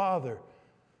of the Father.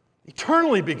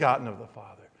 Eternally begotten of the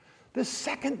Father. This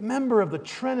second member of the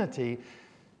Trinity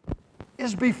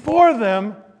is before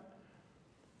them,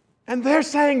 and they're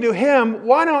saying to him,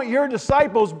 why don't your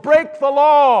disciples break the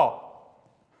law?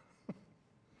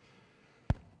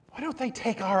 Why don't they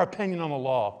take our opinion on the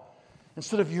law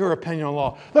instead of your opinion on the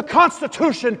law? The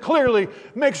Constitution clearly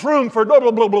makes room for blah,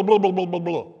 blah, blah, blah, blah, blah, blah,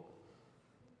 blah.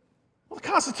 Well, the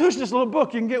Constitution is a little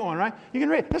book. You can get one, right? You can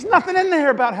read it. There's nothing in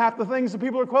there about half the things that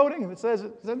people are quoting that says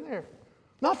it's in there.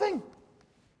 Nothing.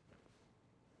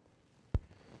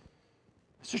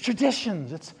 It's the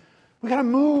traditions. We got to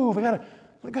move. We got to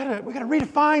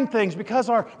redefine things because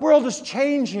our world is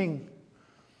changing.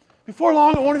 Before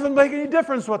long, it won't even make any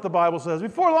difference what the Bible says.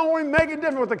 Before long, it won't even make any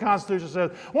difference what the Constitution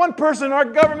says. One person in our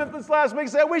government this last week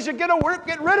said we should get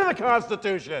rid of the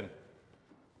Constitution.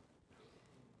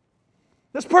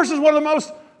 This person is one of the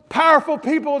most powerful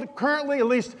people currently, at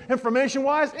least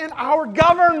information-wise, in our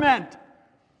government.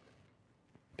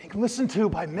 Being listened to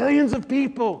by millions of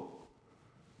people.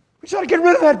 We just ought to get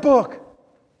rid of that book.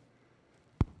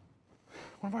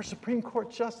 One of our Supreme Court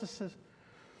justices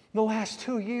in the last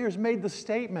 2 years made the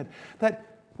statement that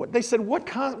they said, what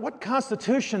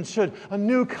constitution should a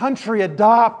new country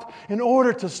adopt in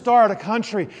order to start a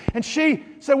country? And she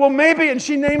said, well, maybe, and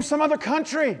she named some other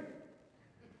country.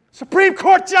 Supreme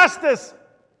Court Justice,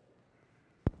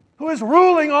 who is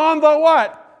ruling on the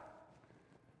what?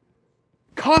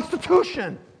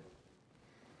 Constitution.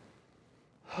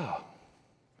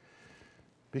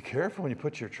 Be careful when you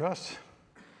put your trust.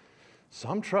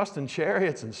 Some trust in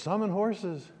chariots and some in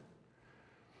horses.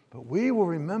 But we will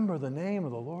remember the name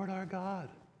of the Lord our God.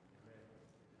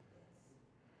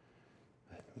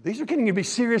 These are getting to be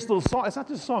serious little songs. It's not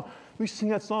just a song. We sing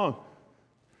that song.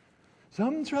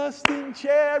 Some trust in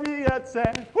chariots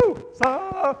and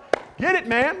some. Get it,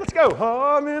 man. Let's go.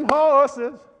 Humming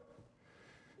horses.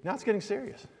 Now it's getting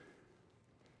serious.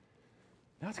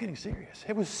 Now it's getting serious.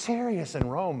 It was serious in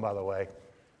Rome, by the way.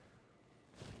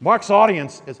 Mark's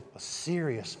audience is a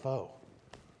serious foe.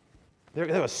 They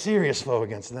have a serious foe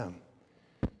against them.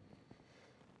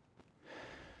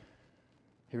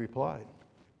 He replied.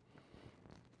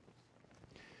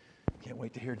 Can't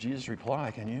wait to hear Jesus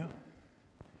reply, can you?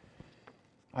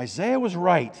 Isaiah was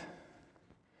right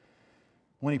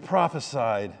when he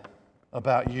prophesied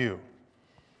about you.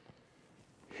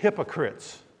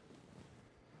 Hypocrites.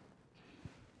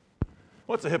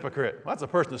 What's a hypocrite? Well, that's a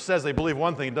person who says they believe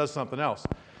one thing and does something else.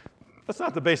 That's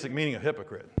not the basic meaning of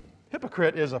hypocrite.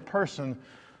 Hypocrite is a person,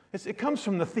 it comes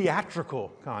from the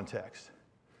theatrical context.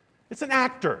 It's an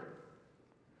actor.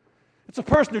 It's a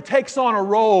person who takes on a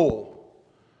role,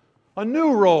 a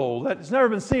new role that has never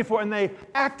been seen before, and they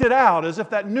act it out as if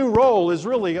that new role is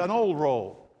really an old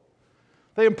role.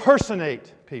 They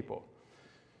impersonate people.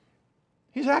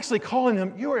 He's actually calling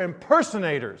them, you are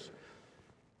impersonators.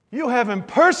 You have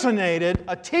impersonated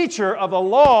a teacher of the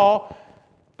law,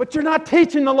 but you're not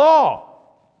teaching the law.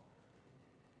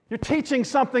 You're teaching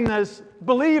something that is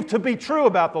believed to be true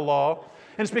about the law,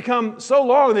 and it's become so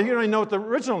long that you don't even know what the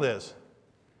original is.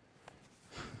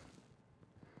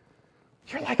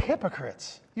 You're like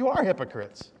hypocrites. You are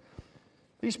hypocrites.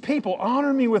 These people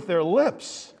honor me with their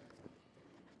lips.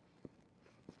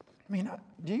 I mean,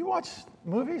 do you watch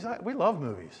movies? We love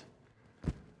movies.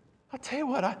 I'll tell you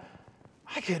what, I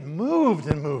get moved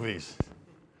in movies.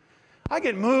 I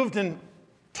get moved in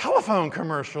telephone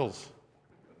commercials.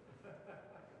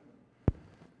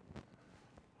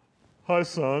 Hi,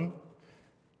 son.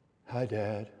 Hi,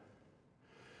 Dad.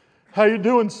 How you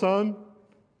doing, son?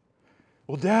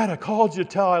 Well, Dad, I called you to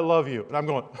tell I love you. And I'm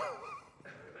going,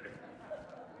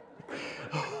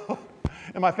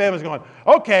 and my family's going,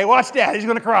 okay, watch Dad. He's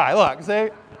going to cry. Look, see?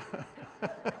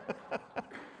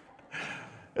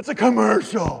 It's a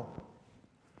commercial.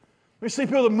 We see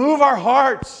people that move our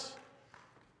hearts.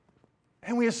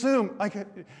 And we assume, like,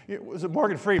 was it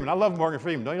Morgan Freeman? I love Morgan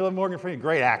Freeman. Don't you love Morgan Freeman?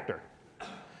 Great actor.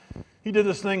 He did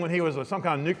this thing when he was some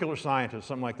kind of nuclear scientist,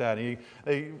 something like that. I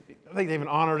think they even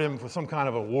honored him for some kind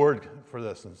of award for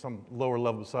this, and some lower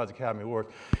level besides Academy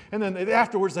Awards. And then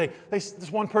afterwards,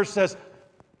 this one person says,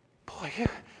 "Boy,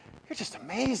 you're just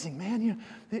amazing, man.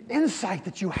 The insight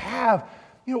that you have.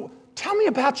 Tell me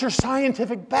about your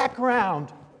scientific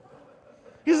background."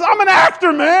 He says, "I'm an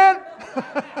actor, man.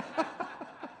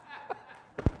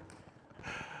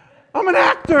 I'm an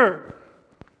actor.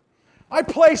 I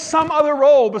play some other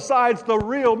role besides the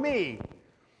real me.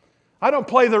 I don't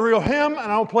play the real him, and I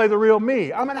don't play the real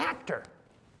me. I'm an actor."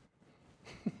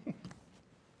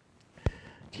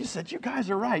 He said, "You guys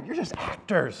are right. You're just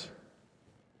actors.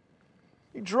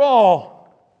 You draw.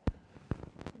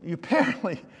 You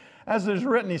apparently, as it is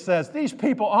written," he says, "these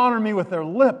people honor me with their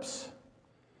lips.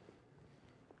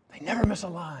 They never miss a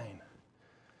line,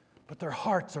 but their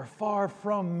hearts are far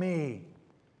from me."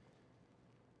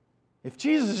 If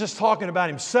Jesus is just talking about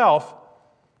himself,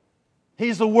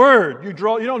 he's the Word. You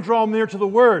don't draw near to the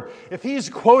Word. If he's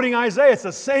quoting Isaiah, it's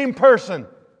the same person.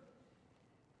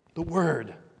 The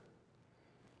Word.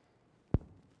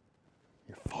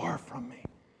 You're far from me.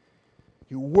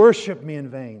 You worship me in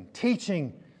vain,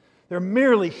 teaching. They're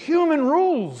merely human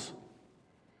rules.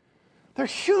 They're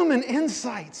human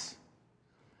insights.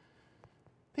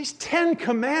 These 10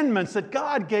 commandments that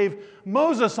God gave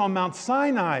Moses on Mount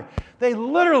Sinai, they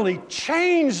literally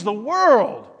changed the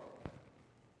world.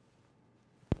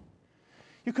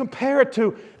 You compare it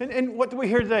to, and what do we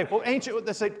hear today? Well,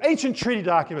 ancient treaty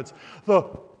documents, the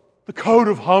Code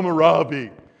of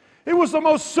Hammurabi. It was the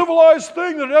most civilized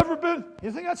thing that had ever been.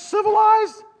 You think that's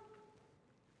civilized?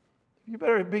 You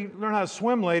better learn how to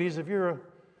swim, ladies, if you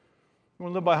want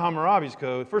to live by Hammurabi's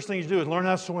code. First thing you do is learn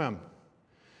how to swim.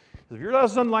 If your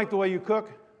spouse doesn't like the way you cook,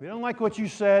 if you don't like what you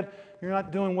said, you're not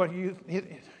doing what you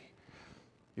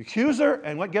accuse her,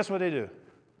 and guess what they do?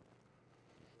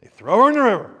 They throw her in the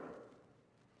river.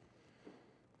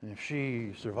 And if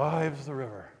she survives the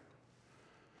river,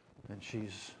 then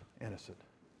she's innocent.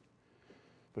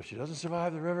 But if she doesn't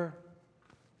survive the river,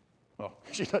 well,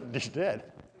 she's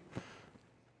dead.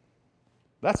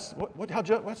 That's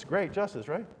great justice,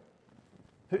 right?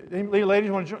 Any ladies,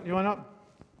 you want to join up?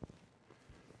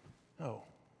 No,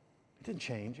 it didn't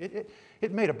change.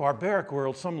 It made a barbaric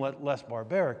world somewhat less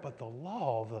barbaric, but the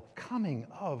law, the coming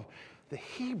of the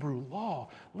Hebrew law,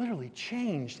 literally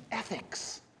changed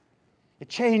ethics. It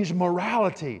changed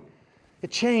morality. It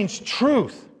changed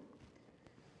truth.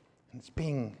 And it's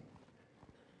being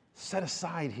set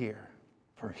aside here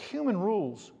for human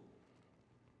rules.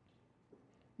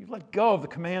 You've let go of the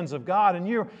commands of God, and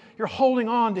you're holding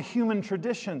on to human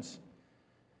traditions.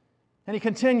 And he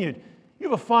continued, "You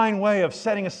have a fine way of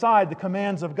setting aside the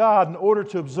commands of God in order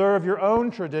to observe your own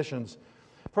traditions.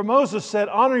 For Moses said,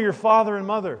 'Honor your father and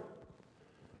mother.'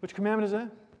 Which commandment is that?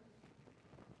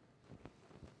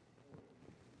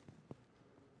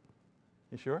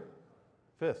 You sure?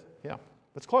 5th, yeah.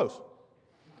 That's close.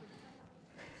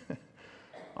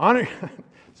 Honor.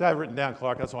 See, I've written down,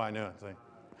 Clark, that's why I knew it.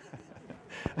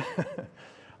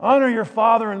 Honor your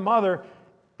father and mother,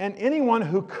 and anyone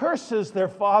who curses their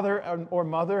father or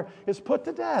mother is put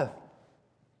to death.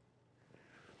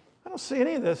 I don't see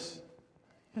any of this,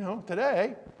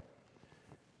 today.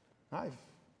 I've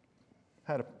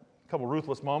had a couple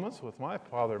ruthless moments with my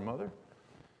father and mother.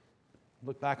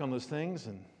 Look back on those things,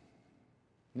 and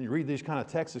you read these kind of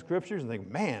texts of scriptures and think,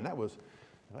 man, that was,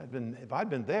 if I'd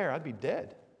been there, I'd be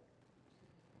dead.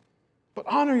 But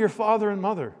honor your father and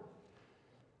mother.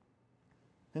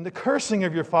 And the cursing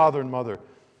of your father and mother,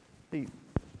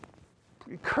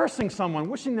 cursing someone,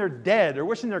 wishing they're dead or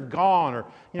wishing they're gone,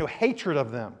 or hatred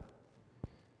of them,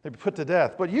 they'd be put to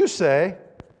death. But you say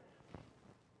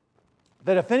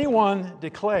that if anyone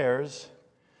declares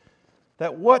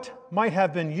that what might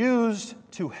have been used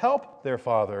to help their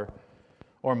father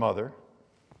or mother,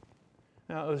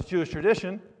 now it was Jewish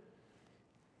tradition,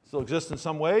 still exists in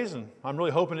some ways, and I'm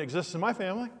really hoping it exists in my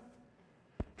family.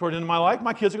 Toward the end of my life,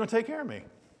 my kids are going to take care of me.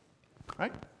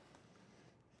 Right?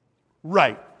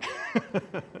 Right.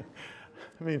 I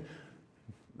mean,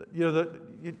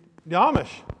 the Amish.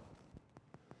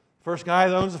 First guy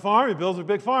that owns a farm, he builds a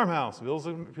big farmhouse, builds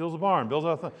a barn, builds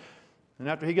a and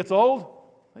after he gets old,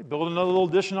 they build another little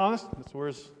addition on it. That's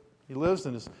where he lives,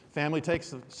 and his family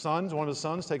takes the sons. One of his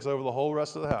sons takes over the whole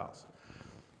rest of the house.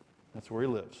 That's where he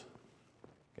lives.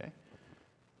 Okay?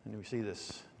 And we see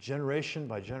this generation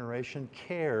by generation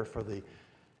care for the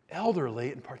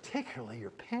elderly, and particularly your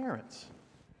parents,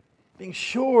 being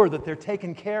sure that they're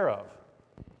taken care of.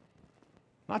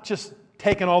 Not just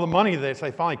taking all the money they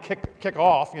finally kick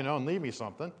off, and leave me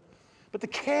something. But the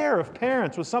care of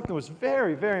parents was something that was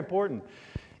very, very important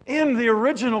in the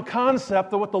original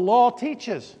concept of what the law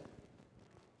teaches.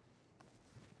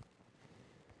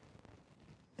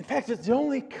 In fact, it's the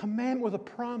only commandment with a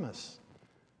promise.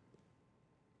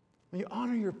 When you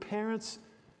honor your parents,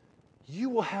 you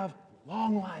will have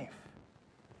long life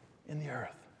in the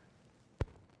earth.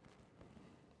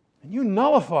 And you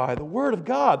nullify the Word of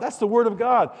God. That's the Word of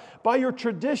God by your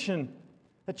tradition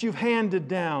that you've handed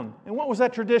down. And what was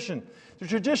that tradition? The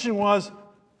tradition was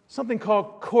something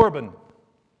called Korban.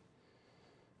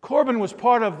 Korban was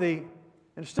part of and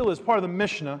still is part of the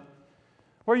Mishnah,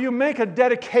 where you make a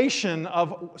dedication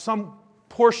of some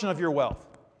portion of your wealth.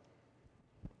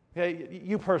 Okay,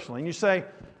 you personally. And you say,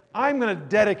 I'm going to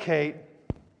dedicate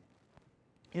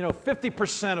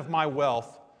 50% of my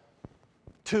wealth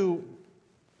to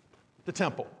the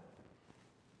temple.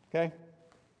 Okay?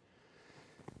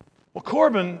 Well,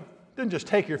 Korban didn't just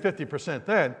take your 50%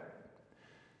 then.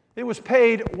 It was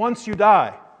paid once you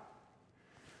die.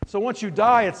 So once you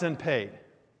die, it's then paid.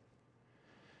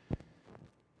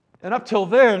 And up till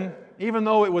then, even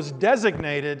though it was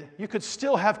designated, you could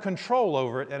still have control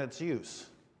over it and its use.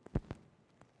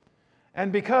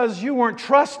 And because you weren't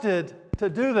trusted to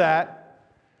do that,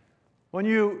 when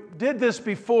you did this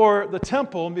before the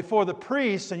temple and before the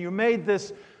priests, and you made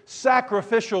this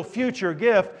sacrificial future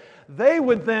gift, they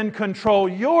would then control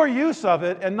your use of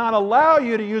it and not allow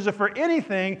you to use it for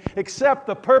anything except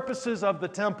the purposes of the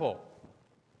temple.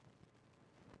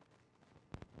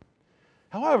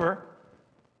 However,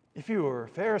 if you were a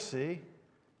Pharisee,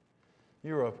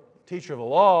 you were a teacher of the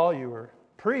law, you were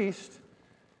a priest,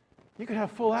 you could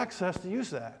have full access to use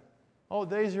that all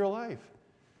the days of your life.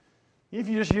 If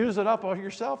you just use it up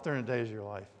yourself during the days of your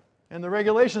life. And the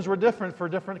regulations were different for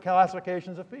different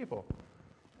classifications of people.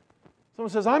 Someone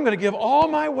says, I'm going to give all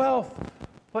my wealth.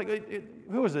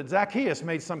 Who was it? Zacchaeus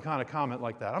made some kind of comment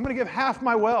like that. I'm going to give half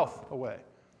my wealth away.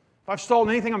 If I've stolen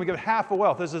anything, I'm going to give half the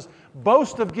wealth. There's this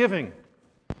boast of giving.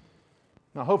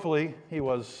 Now, hopefully, he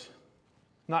was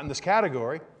not in this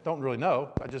category. Don't really know.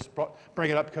 I just bring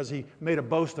it up because he made a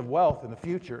boast of wealth in the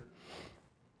future.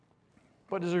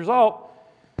 But as a result,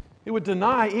 it would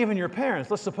deny even your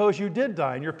parents. Let's suppose you did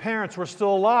die and your parents were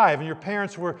still alive and your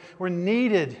parents were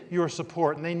needed your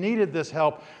support and they needed this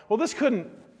help. Well, this couldn't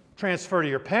transfer to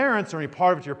your parents or any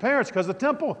part of it to your parents because the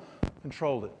temple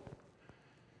controlled it.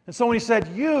 And so when he said,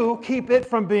 you keep it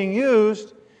from being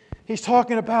used, he's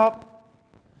talking about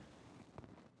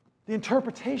the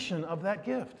interpretation of that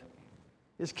gift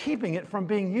is keeping it from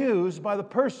being used by the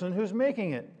person who's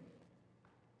making it.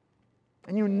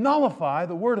 And you nullify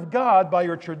the Word of God by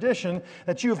your tradition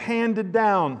that you've handed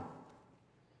down.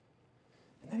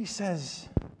 And then he says,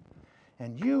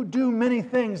 and you do many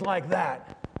things like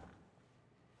that.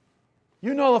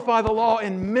 You nullify the law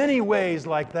in many ways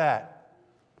like that.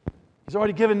 He's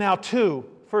already given now 2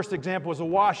 first example was the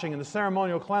washing and the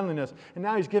ceremonial cleanliness, and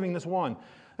now he's giving this one.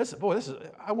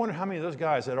 I wonder how many of those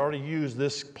guys had already used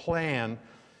this plan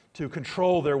to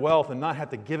control their wealth and not have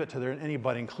to give it to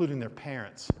anybody, including their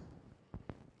parents.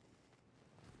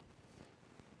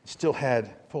 Still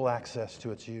had full access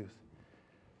to its youth.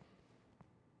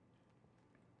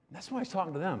 That's why he's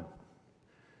talking to them.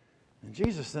 And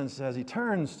Jesus then says, he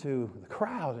turns to the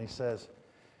crowd and he says,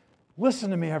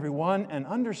 listen to me, everyone, and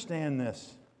understand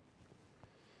this.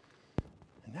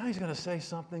 And now he's going to say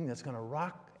something that's going to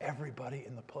rock everybody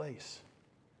in the place.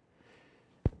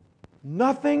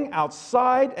 Nothing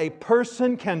outside a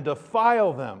person can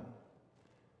defile them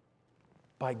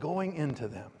by going into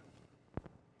them.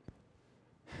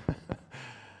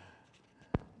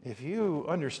 If you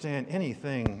understand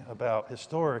anything about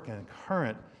historic and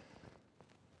current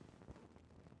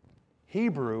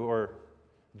Hebrew or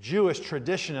Jewish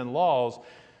tradition and laws,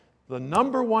 the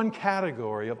number one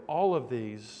category of all of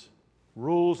these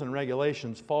rules and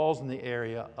regulations falls in the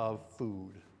area of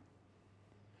food.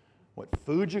 What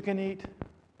food you can eat,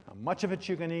 how much of it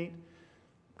you can eat,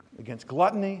 against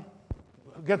gluttony,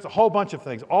 against a whole bunch of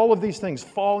things. All of these things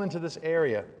fall into this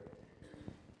area.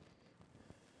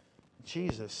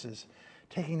 Jesus is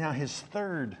taking now his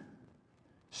third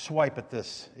swipe at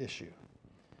this issue.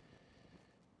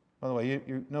 By the way,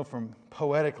 you know from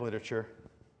poetic literature,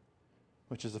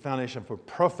 which is the foundation for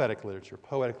prophetic literature,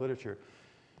 poetic literature,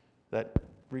 that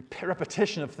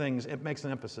repetition of things, it makes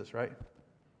an emphasis, right?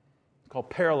 It's called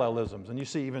parallelisms. And you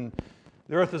see even,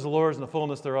 the earth is the Lord's and the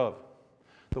fullness thereof.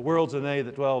 The worlds and they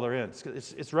that dwell therein.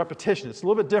 It's repetition. It's a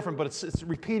little bit different, but it's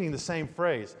repeating the same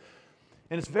phrase.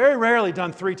 And it's very rarely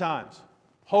done 3 times.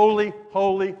 Holy,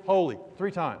 holy, holy.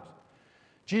 3 times.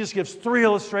 Jesus gives 3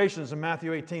 illustrations in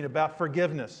Matthew 18 about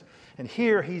forgiveness. And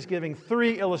here he's giving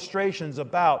 3 illustrations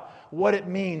about what it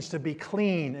means to be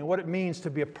clean and what it means to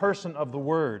be a person of the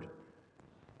Word.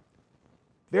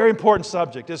 Very important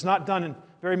subject. It's not done in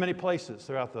very many places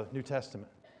throughout the New Testament.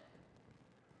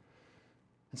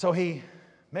 And so he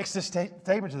makes this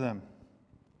statement to them.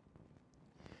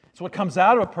 It's what comes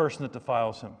out of a person that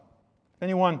defiles him. If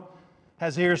anyone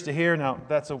has ears to hear, now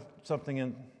that's something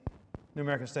in New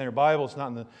American Standard Bible. It's not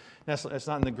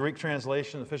in the Greek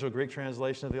translation, the official Greek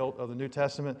translation of the New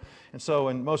Testament. And so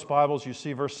in most Bibles, you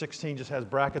see verse 16 just has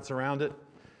brackets around it.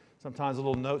 Sometimes a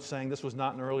little note saying this was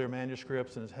not in earlier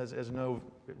manuscripts, and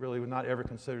it really was not ever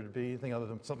considered to be anything other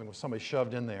than something with somebody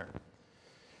shoved in there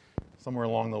somewhere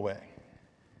along the way.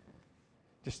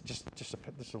 Just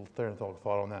a little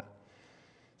thought on that.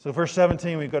 So verse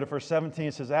 17, we go to verse 17,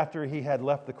 it says, after he had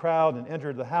left the crowd and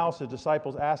entered the house, his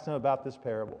disciples asked him about this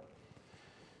parable.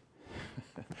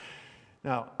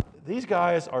 Now, these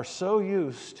guys are so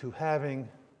used to having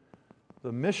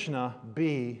the Mishnah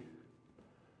be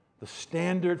the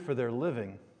standard for their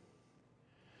living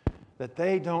that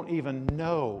they don't even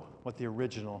know what the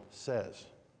original says.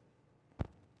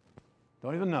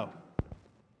 Don't even know.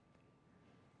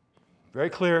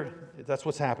 Very clear, that's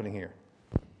what's happening here.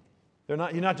 You're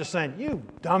not just saying, you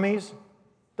dummies,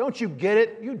 don't you get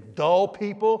it? You dull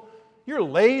people, you're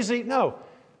lazy. No,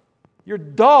 you're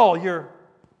dull, you're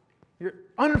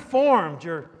uninformed,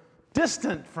 you're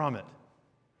distant from it.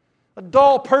 A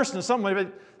dull person is somebody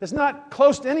that's not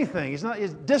close to anything.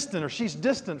 He's distant, or she's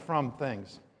distant from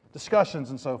things, discussions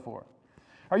and so forth.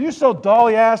 Are you so dull,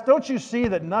 he asked? Don't you see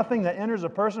that nothing that enters a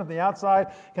person from the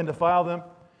outside can defile them?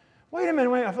 Wait a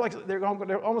minute, I feel like they're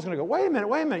almost going to go, wait a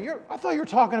minute, I thought you were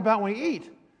talking about when you eat.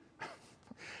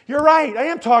 You're right, I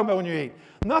am talking about when you eat.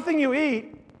 Nothing you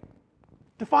eat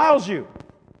defiles you.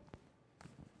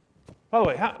 By the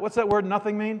way, what's that word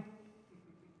nothing mean?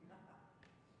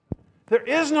 There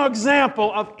is no example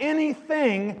of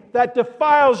anything that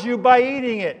defiles you by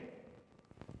eating it,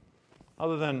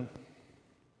 other than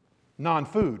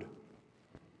non-food.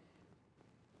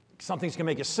 Something's going to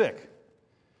make you sick.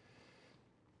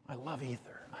 I love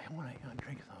ether. I want to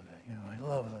drink some of it. I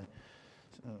love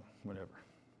it. Whatever.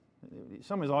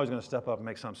 Somebody's always going to step up and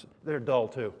make some. They're dull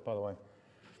too, by the way.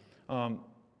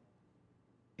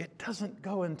 It doesn't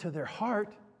go into their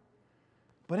heart,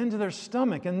 but into their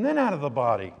stomach and then out of the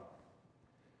body.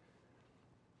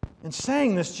 In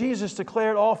saying this, Jesus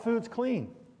declared all foods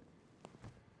clean.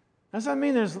 Does that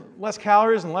mean there's less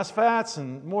calories and less fats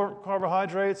and more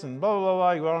carbohydrates and blah, blah,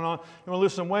 blah, you go on and on. You want to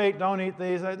lose some weight, don't eat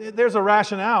these. There's a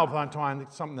rationale behind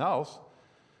something else.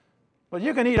 But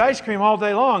you can eat ice cream all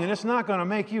day long and it's not going to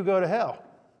make you go to hell.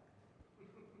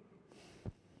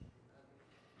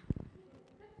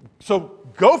 So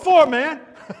go for it, man.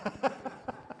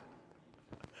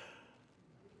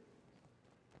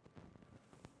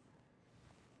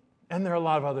 And there are a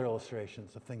lot of other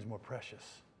illustrations of things more precious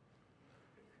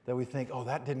that we think, oh,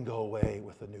 that didn't go away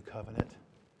with the new covenant.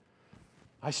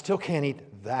 I still can't eat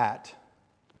that.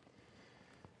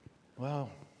 Well,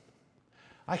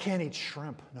 I can't eat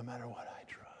shrimp no matter what I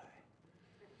try.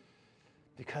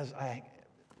 Because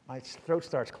my throat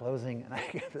starts closing and I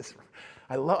get this,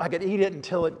 I could eat it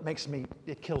until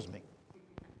it kills me.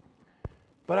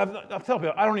 But I've told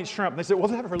people, I don't eat shrimp. And they say, well,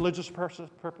 does that have religious purposes?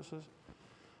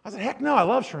 I said, heck no, I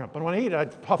love shrimp. But when I eat it, I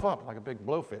puff up like a big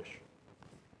blowfish.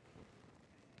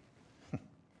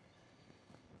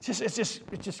 It's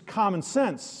just common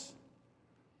sense.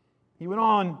 He went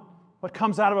on, what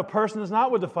comes out of a person is not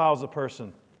what defiles a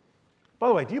person. By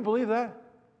the way, do you believe that?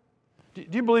 Do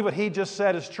you believe what he just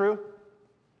said is true?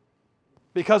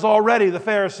 Because already the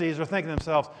Pharisees are thinking to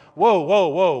themselves, whoa, whoa,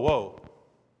 whoa, whoa.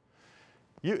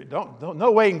 You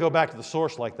no way you can go back to the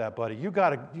source like that, buddy. You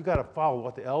got to follow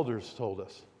what the elders told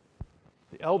us.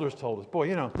 The elders told us,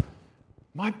 boy,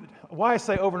 why I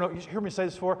say over and over, you hear me say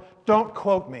this before? Don't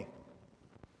quote me.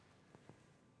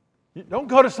 Don't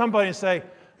go to somebody and say,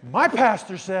 my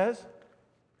pastor says,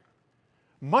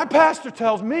 my pastor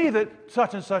tells me that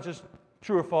such and such is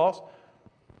true or false.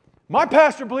 My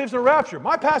pastor believes in a rapture.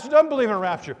 My pastor doesn't believe in a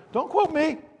rapture. Don't quote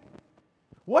me.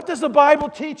 What does the Bible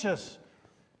teach us?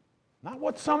 Not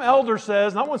what some elder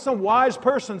says, not what some wise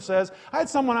person says. I had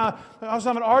someone, I was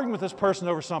having an argument with this person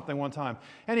over something one time.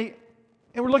 And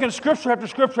we're looking at scripture after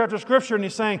scripture after scripture, and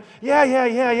he's saying, yeah.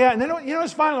 And then you know what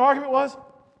his final argument was?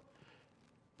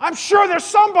 I'm sure there's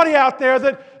somebody out there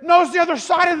that knows the other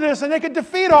side of this, and they could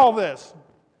defeat all this.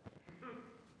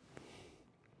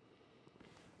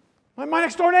 My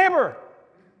next door neighbor.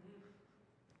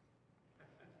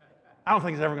 I don't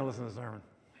think he's ever going to listen to the sermon.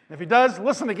 If he does,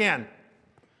 listen again.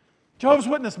 Jehovah's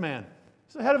Witness man.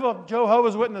 He's the head of a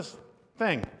Jehovah's Witness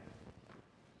thing.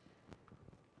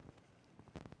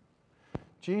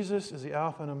 Jesus is the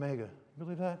Alpha and Omega. You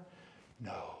believe that?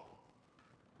 No.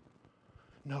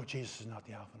 No, Jesus is not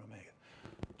the Alpha and Omega.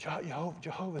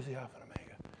 Jehovah is the Alpha and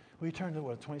Omega. Will you turn to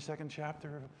the 22nd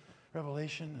chapter of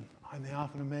Revelation? And I'm the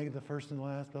Alpha and Omega, the first and the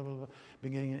last, blah, blah, blah,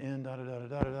 beginning and end,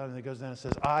 da-da-da-da-da-da. And it goes down and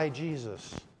says, I,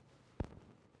 Jesus,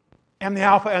 am the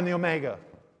Alpha and the Omega,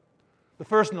 the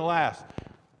first and the last.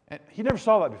 And he never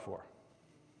saw that before.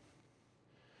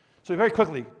 So he very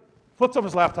quickly flips up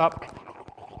his laptop.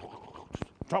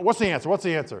 What's the answer? What's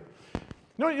the answer? You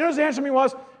know what his answer to me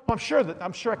was? Well,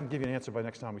 I'm sure I can give you an answer by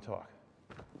next time we talk.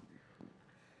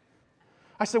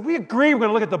 I said, we agree we're going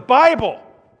to look at the Bible,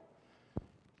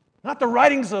 not the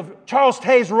writings of Charles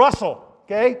Taze Russell,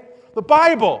 okay? The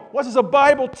Bible. What does the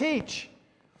Bible teach?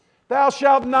 Thou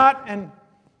shalt not, and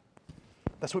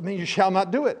that's what means you shall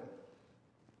not do it.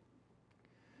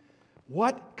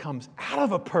 What comes out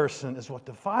of a person is what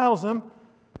defiles him,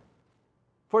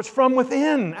 for it's from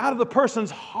within, out of the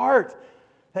person's heart,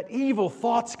 that evil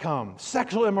thoughts come,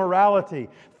 sexual immorality,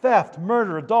 theft,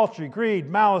 murder, adultery, greed,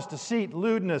 malice, deceit,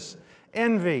 lewdness,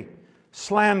 envy,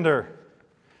 slander,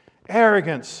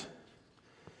 arrogance.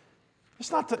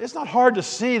 It's not hard to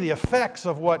see the effects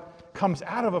of what comes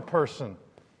out of a person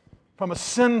from a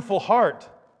sinful heart,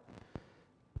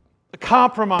 a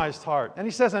compromised heart. And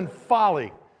he says, and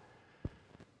folly.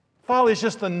 Folly is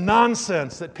just the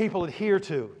nonsense that people adhere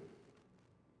to.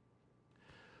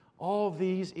 All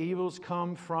these evils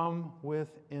come from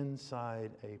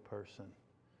inside a person.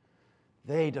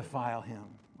 They defile him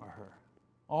or her.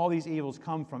 All these evils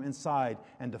come from inside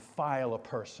and defile a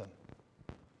person.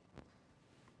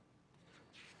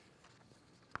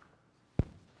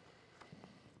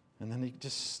 And then he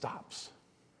just stops.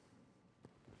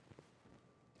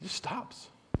 He just stops.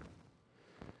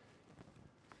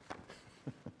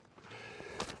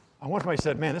 I wonder if somebody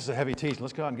said, man, this is a heavy teaching.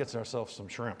 Let's go out and get ourselves some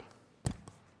shrimp.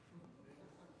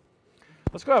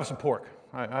 Let's go have some pork.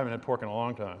 I haven't had pork in a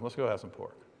long time. Let's go have some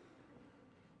pork.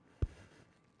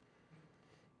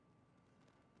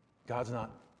 God's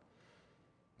not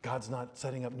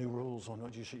setting up new rules on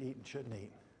what you should eat and shouldn't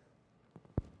eat.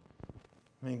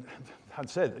 I mean, I've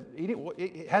said, eating,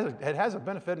 it has a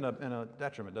benefit and a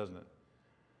detriment, doesn't it?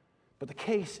 But the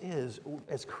case is,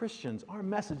 as Christians, our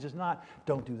message is not,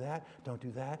 don't do that, don't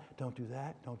do that, don't do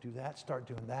that, don't do that, start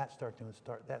doing that, start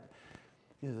that.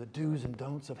 The do's and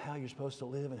don'ts of how you're supposed to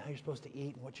live and how you're supposed to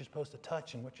eat and what you're supposed to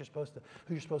touch and who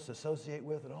you're supposed to associate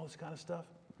with and all this kind of stuff.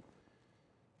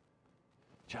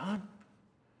 John,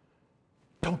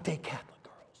 don't date Catholic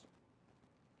girls.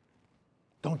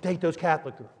 Don't date those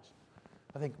Catholic girls.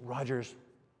 I think Roger's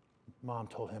mom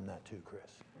told him that too, Chris.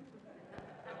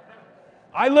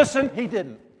 I listened, he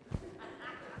didn't.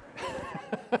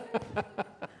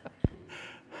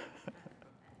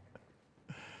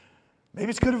 Maybe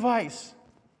it's good advice.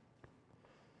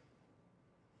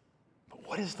 But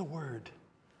what is the word?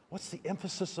 What's the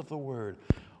emphasis of the word?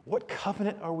 What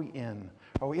covenant are we in?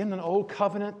 Are we in an old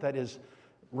covenant that is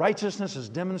righteousness is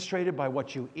demonstrated by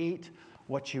what you eat,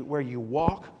 where you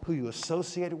walk, who you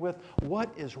associate with?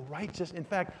 What is righteous? In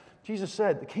fact, Jesus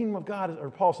said, the kingdom of God, or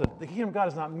Paul said, the kingdom of God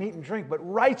is not meat and drink, but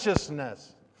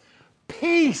righteousness,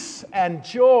 peace and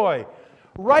joy.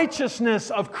 Righteousness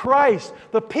of Christ,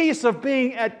 the peace of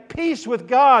being at peace with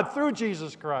God through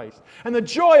Jesus Christ. And the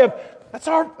joy of, that's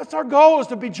our goal, is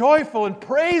to be joyful and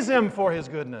praise Him for His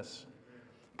goodness.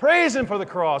 Praise Him for the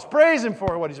cross. Praise Him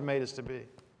for what He's made us to be.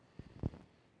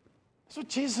 That's what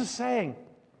Jesus is saying.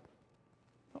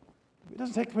 It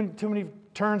doesn't take too many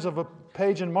turns of a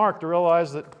page in Mark to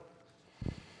realize that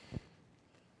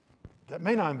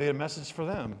may not be a message for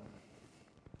them.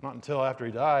 Not until after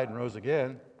He died and rose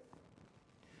again.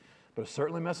 But it's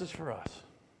certainly a message for us.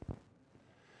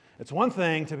 It's one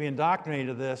thing to be indoctrinated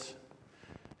to this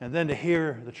and then to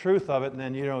hear the truth of it, and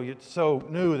then, it's so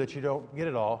new that you don't get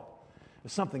it all.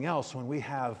 It's something else when we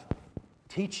have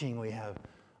teaching, we have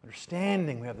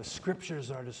understanding, we have the Scriptures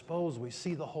at our disposal, we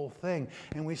see the whole thing,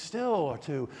 and we still are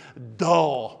too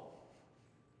dull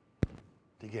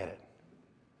to get it.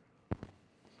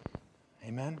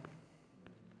 Amen?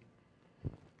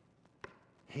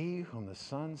 He whom the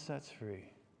Son sets free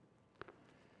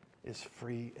is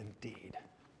free indeed.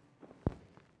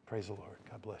 Praise the Lord.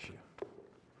 God bless you.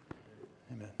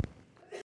 Amen.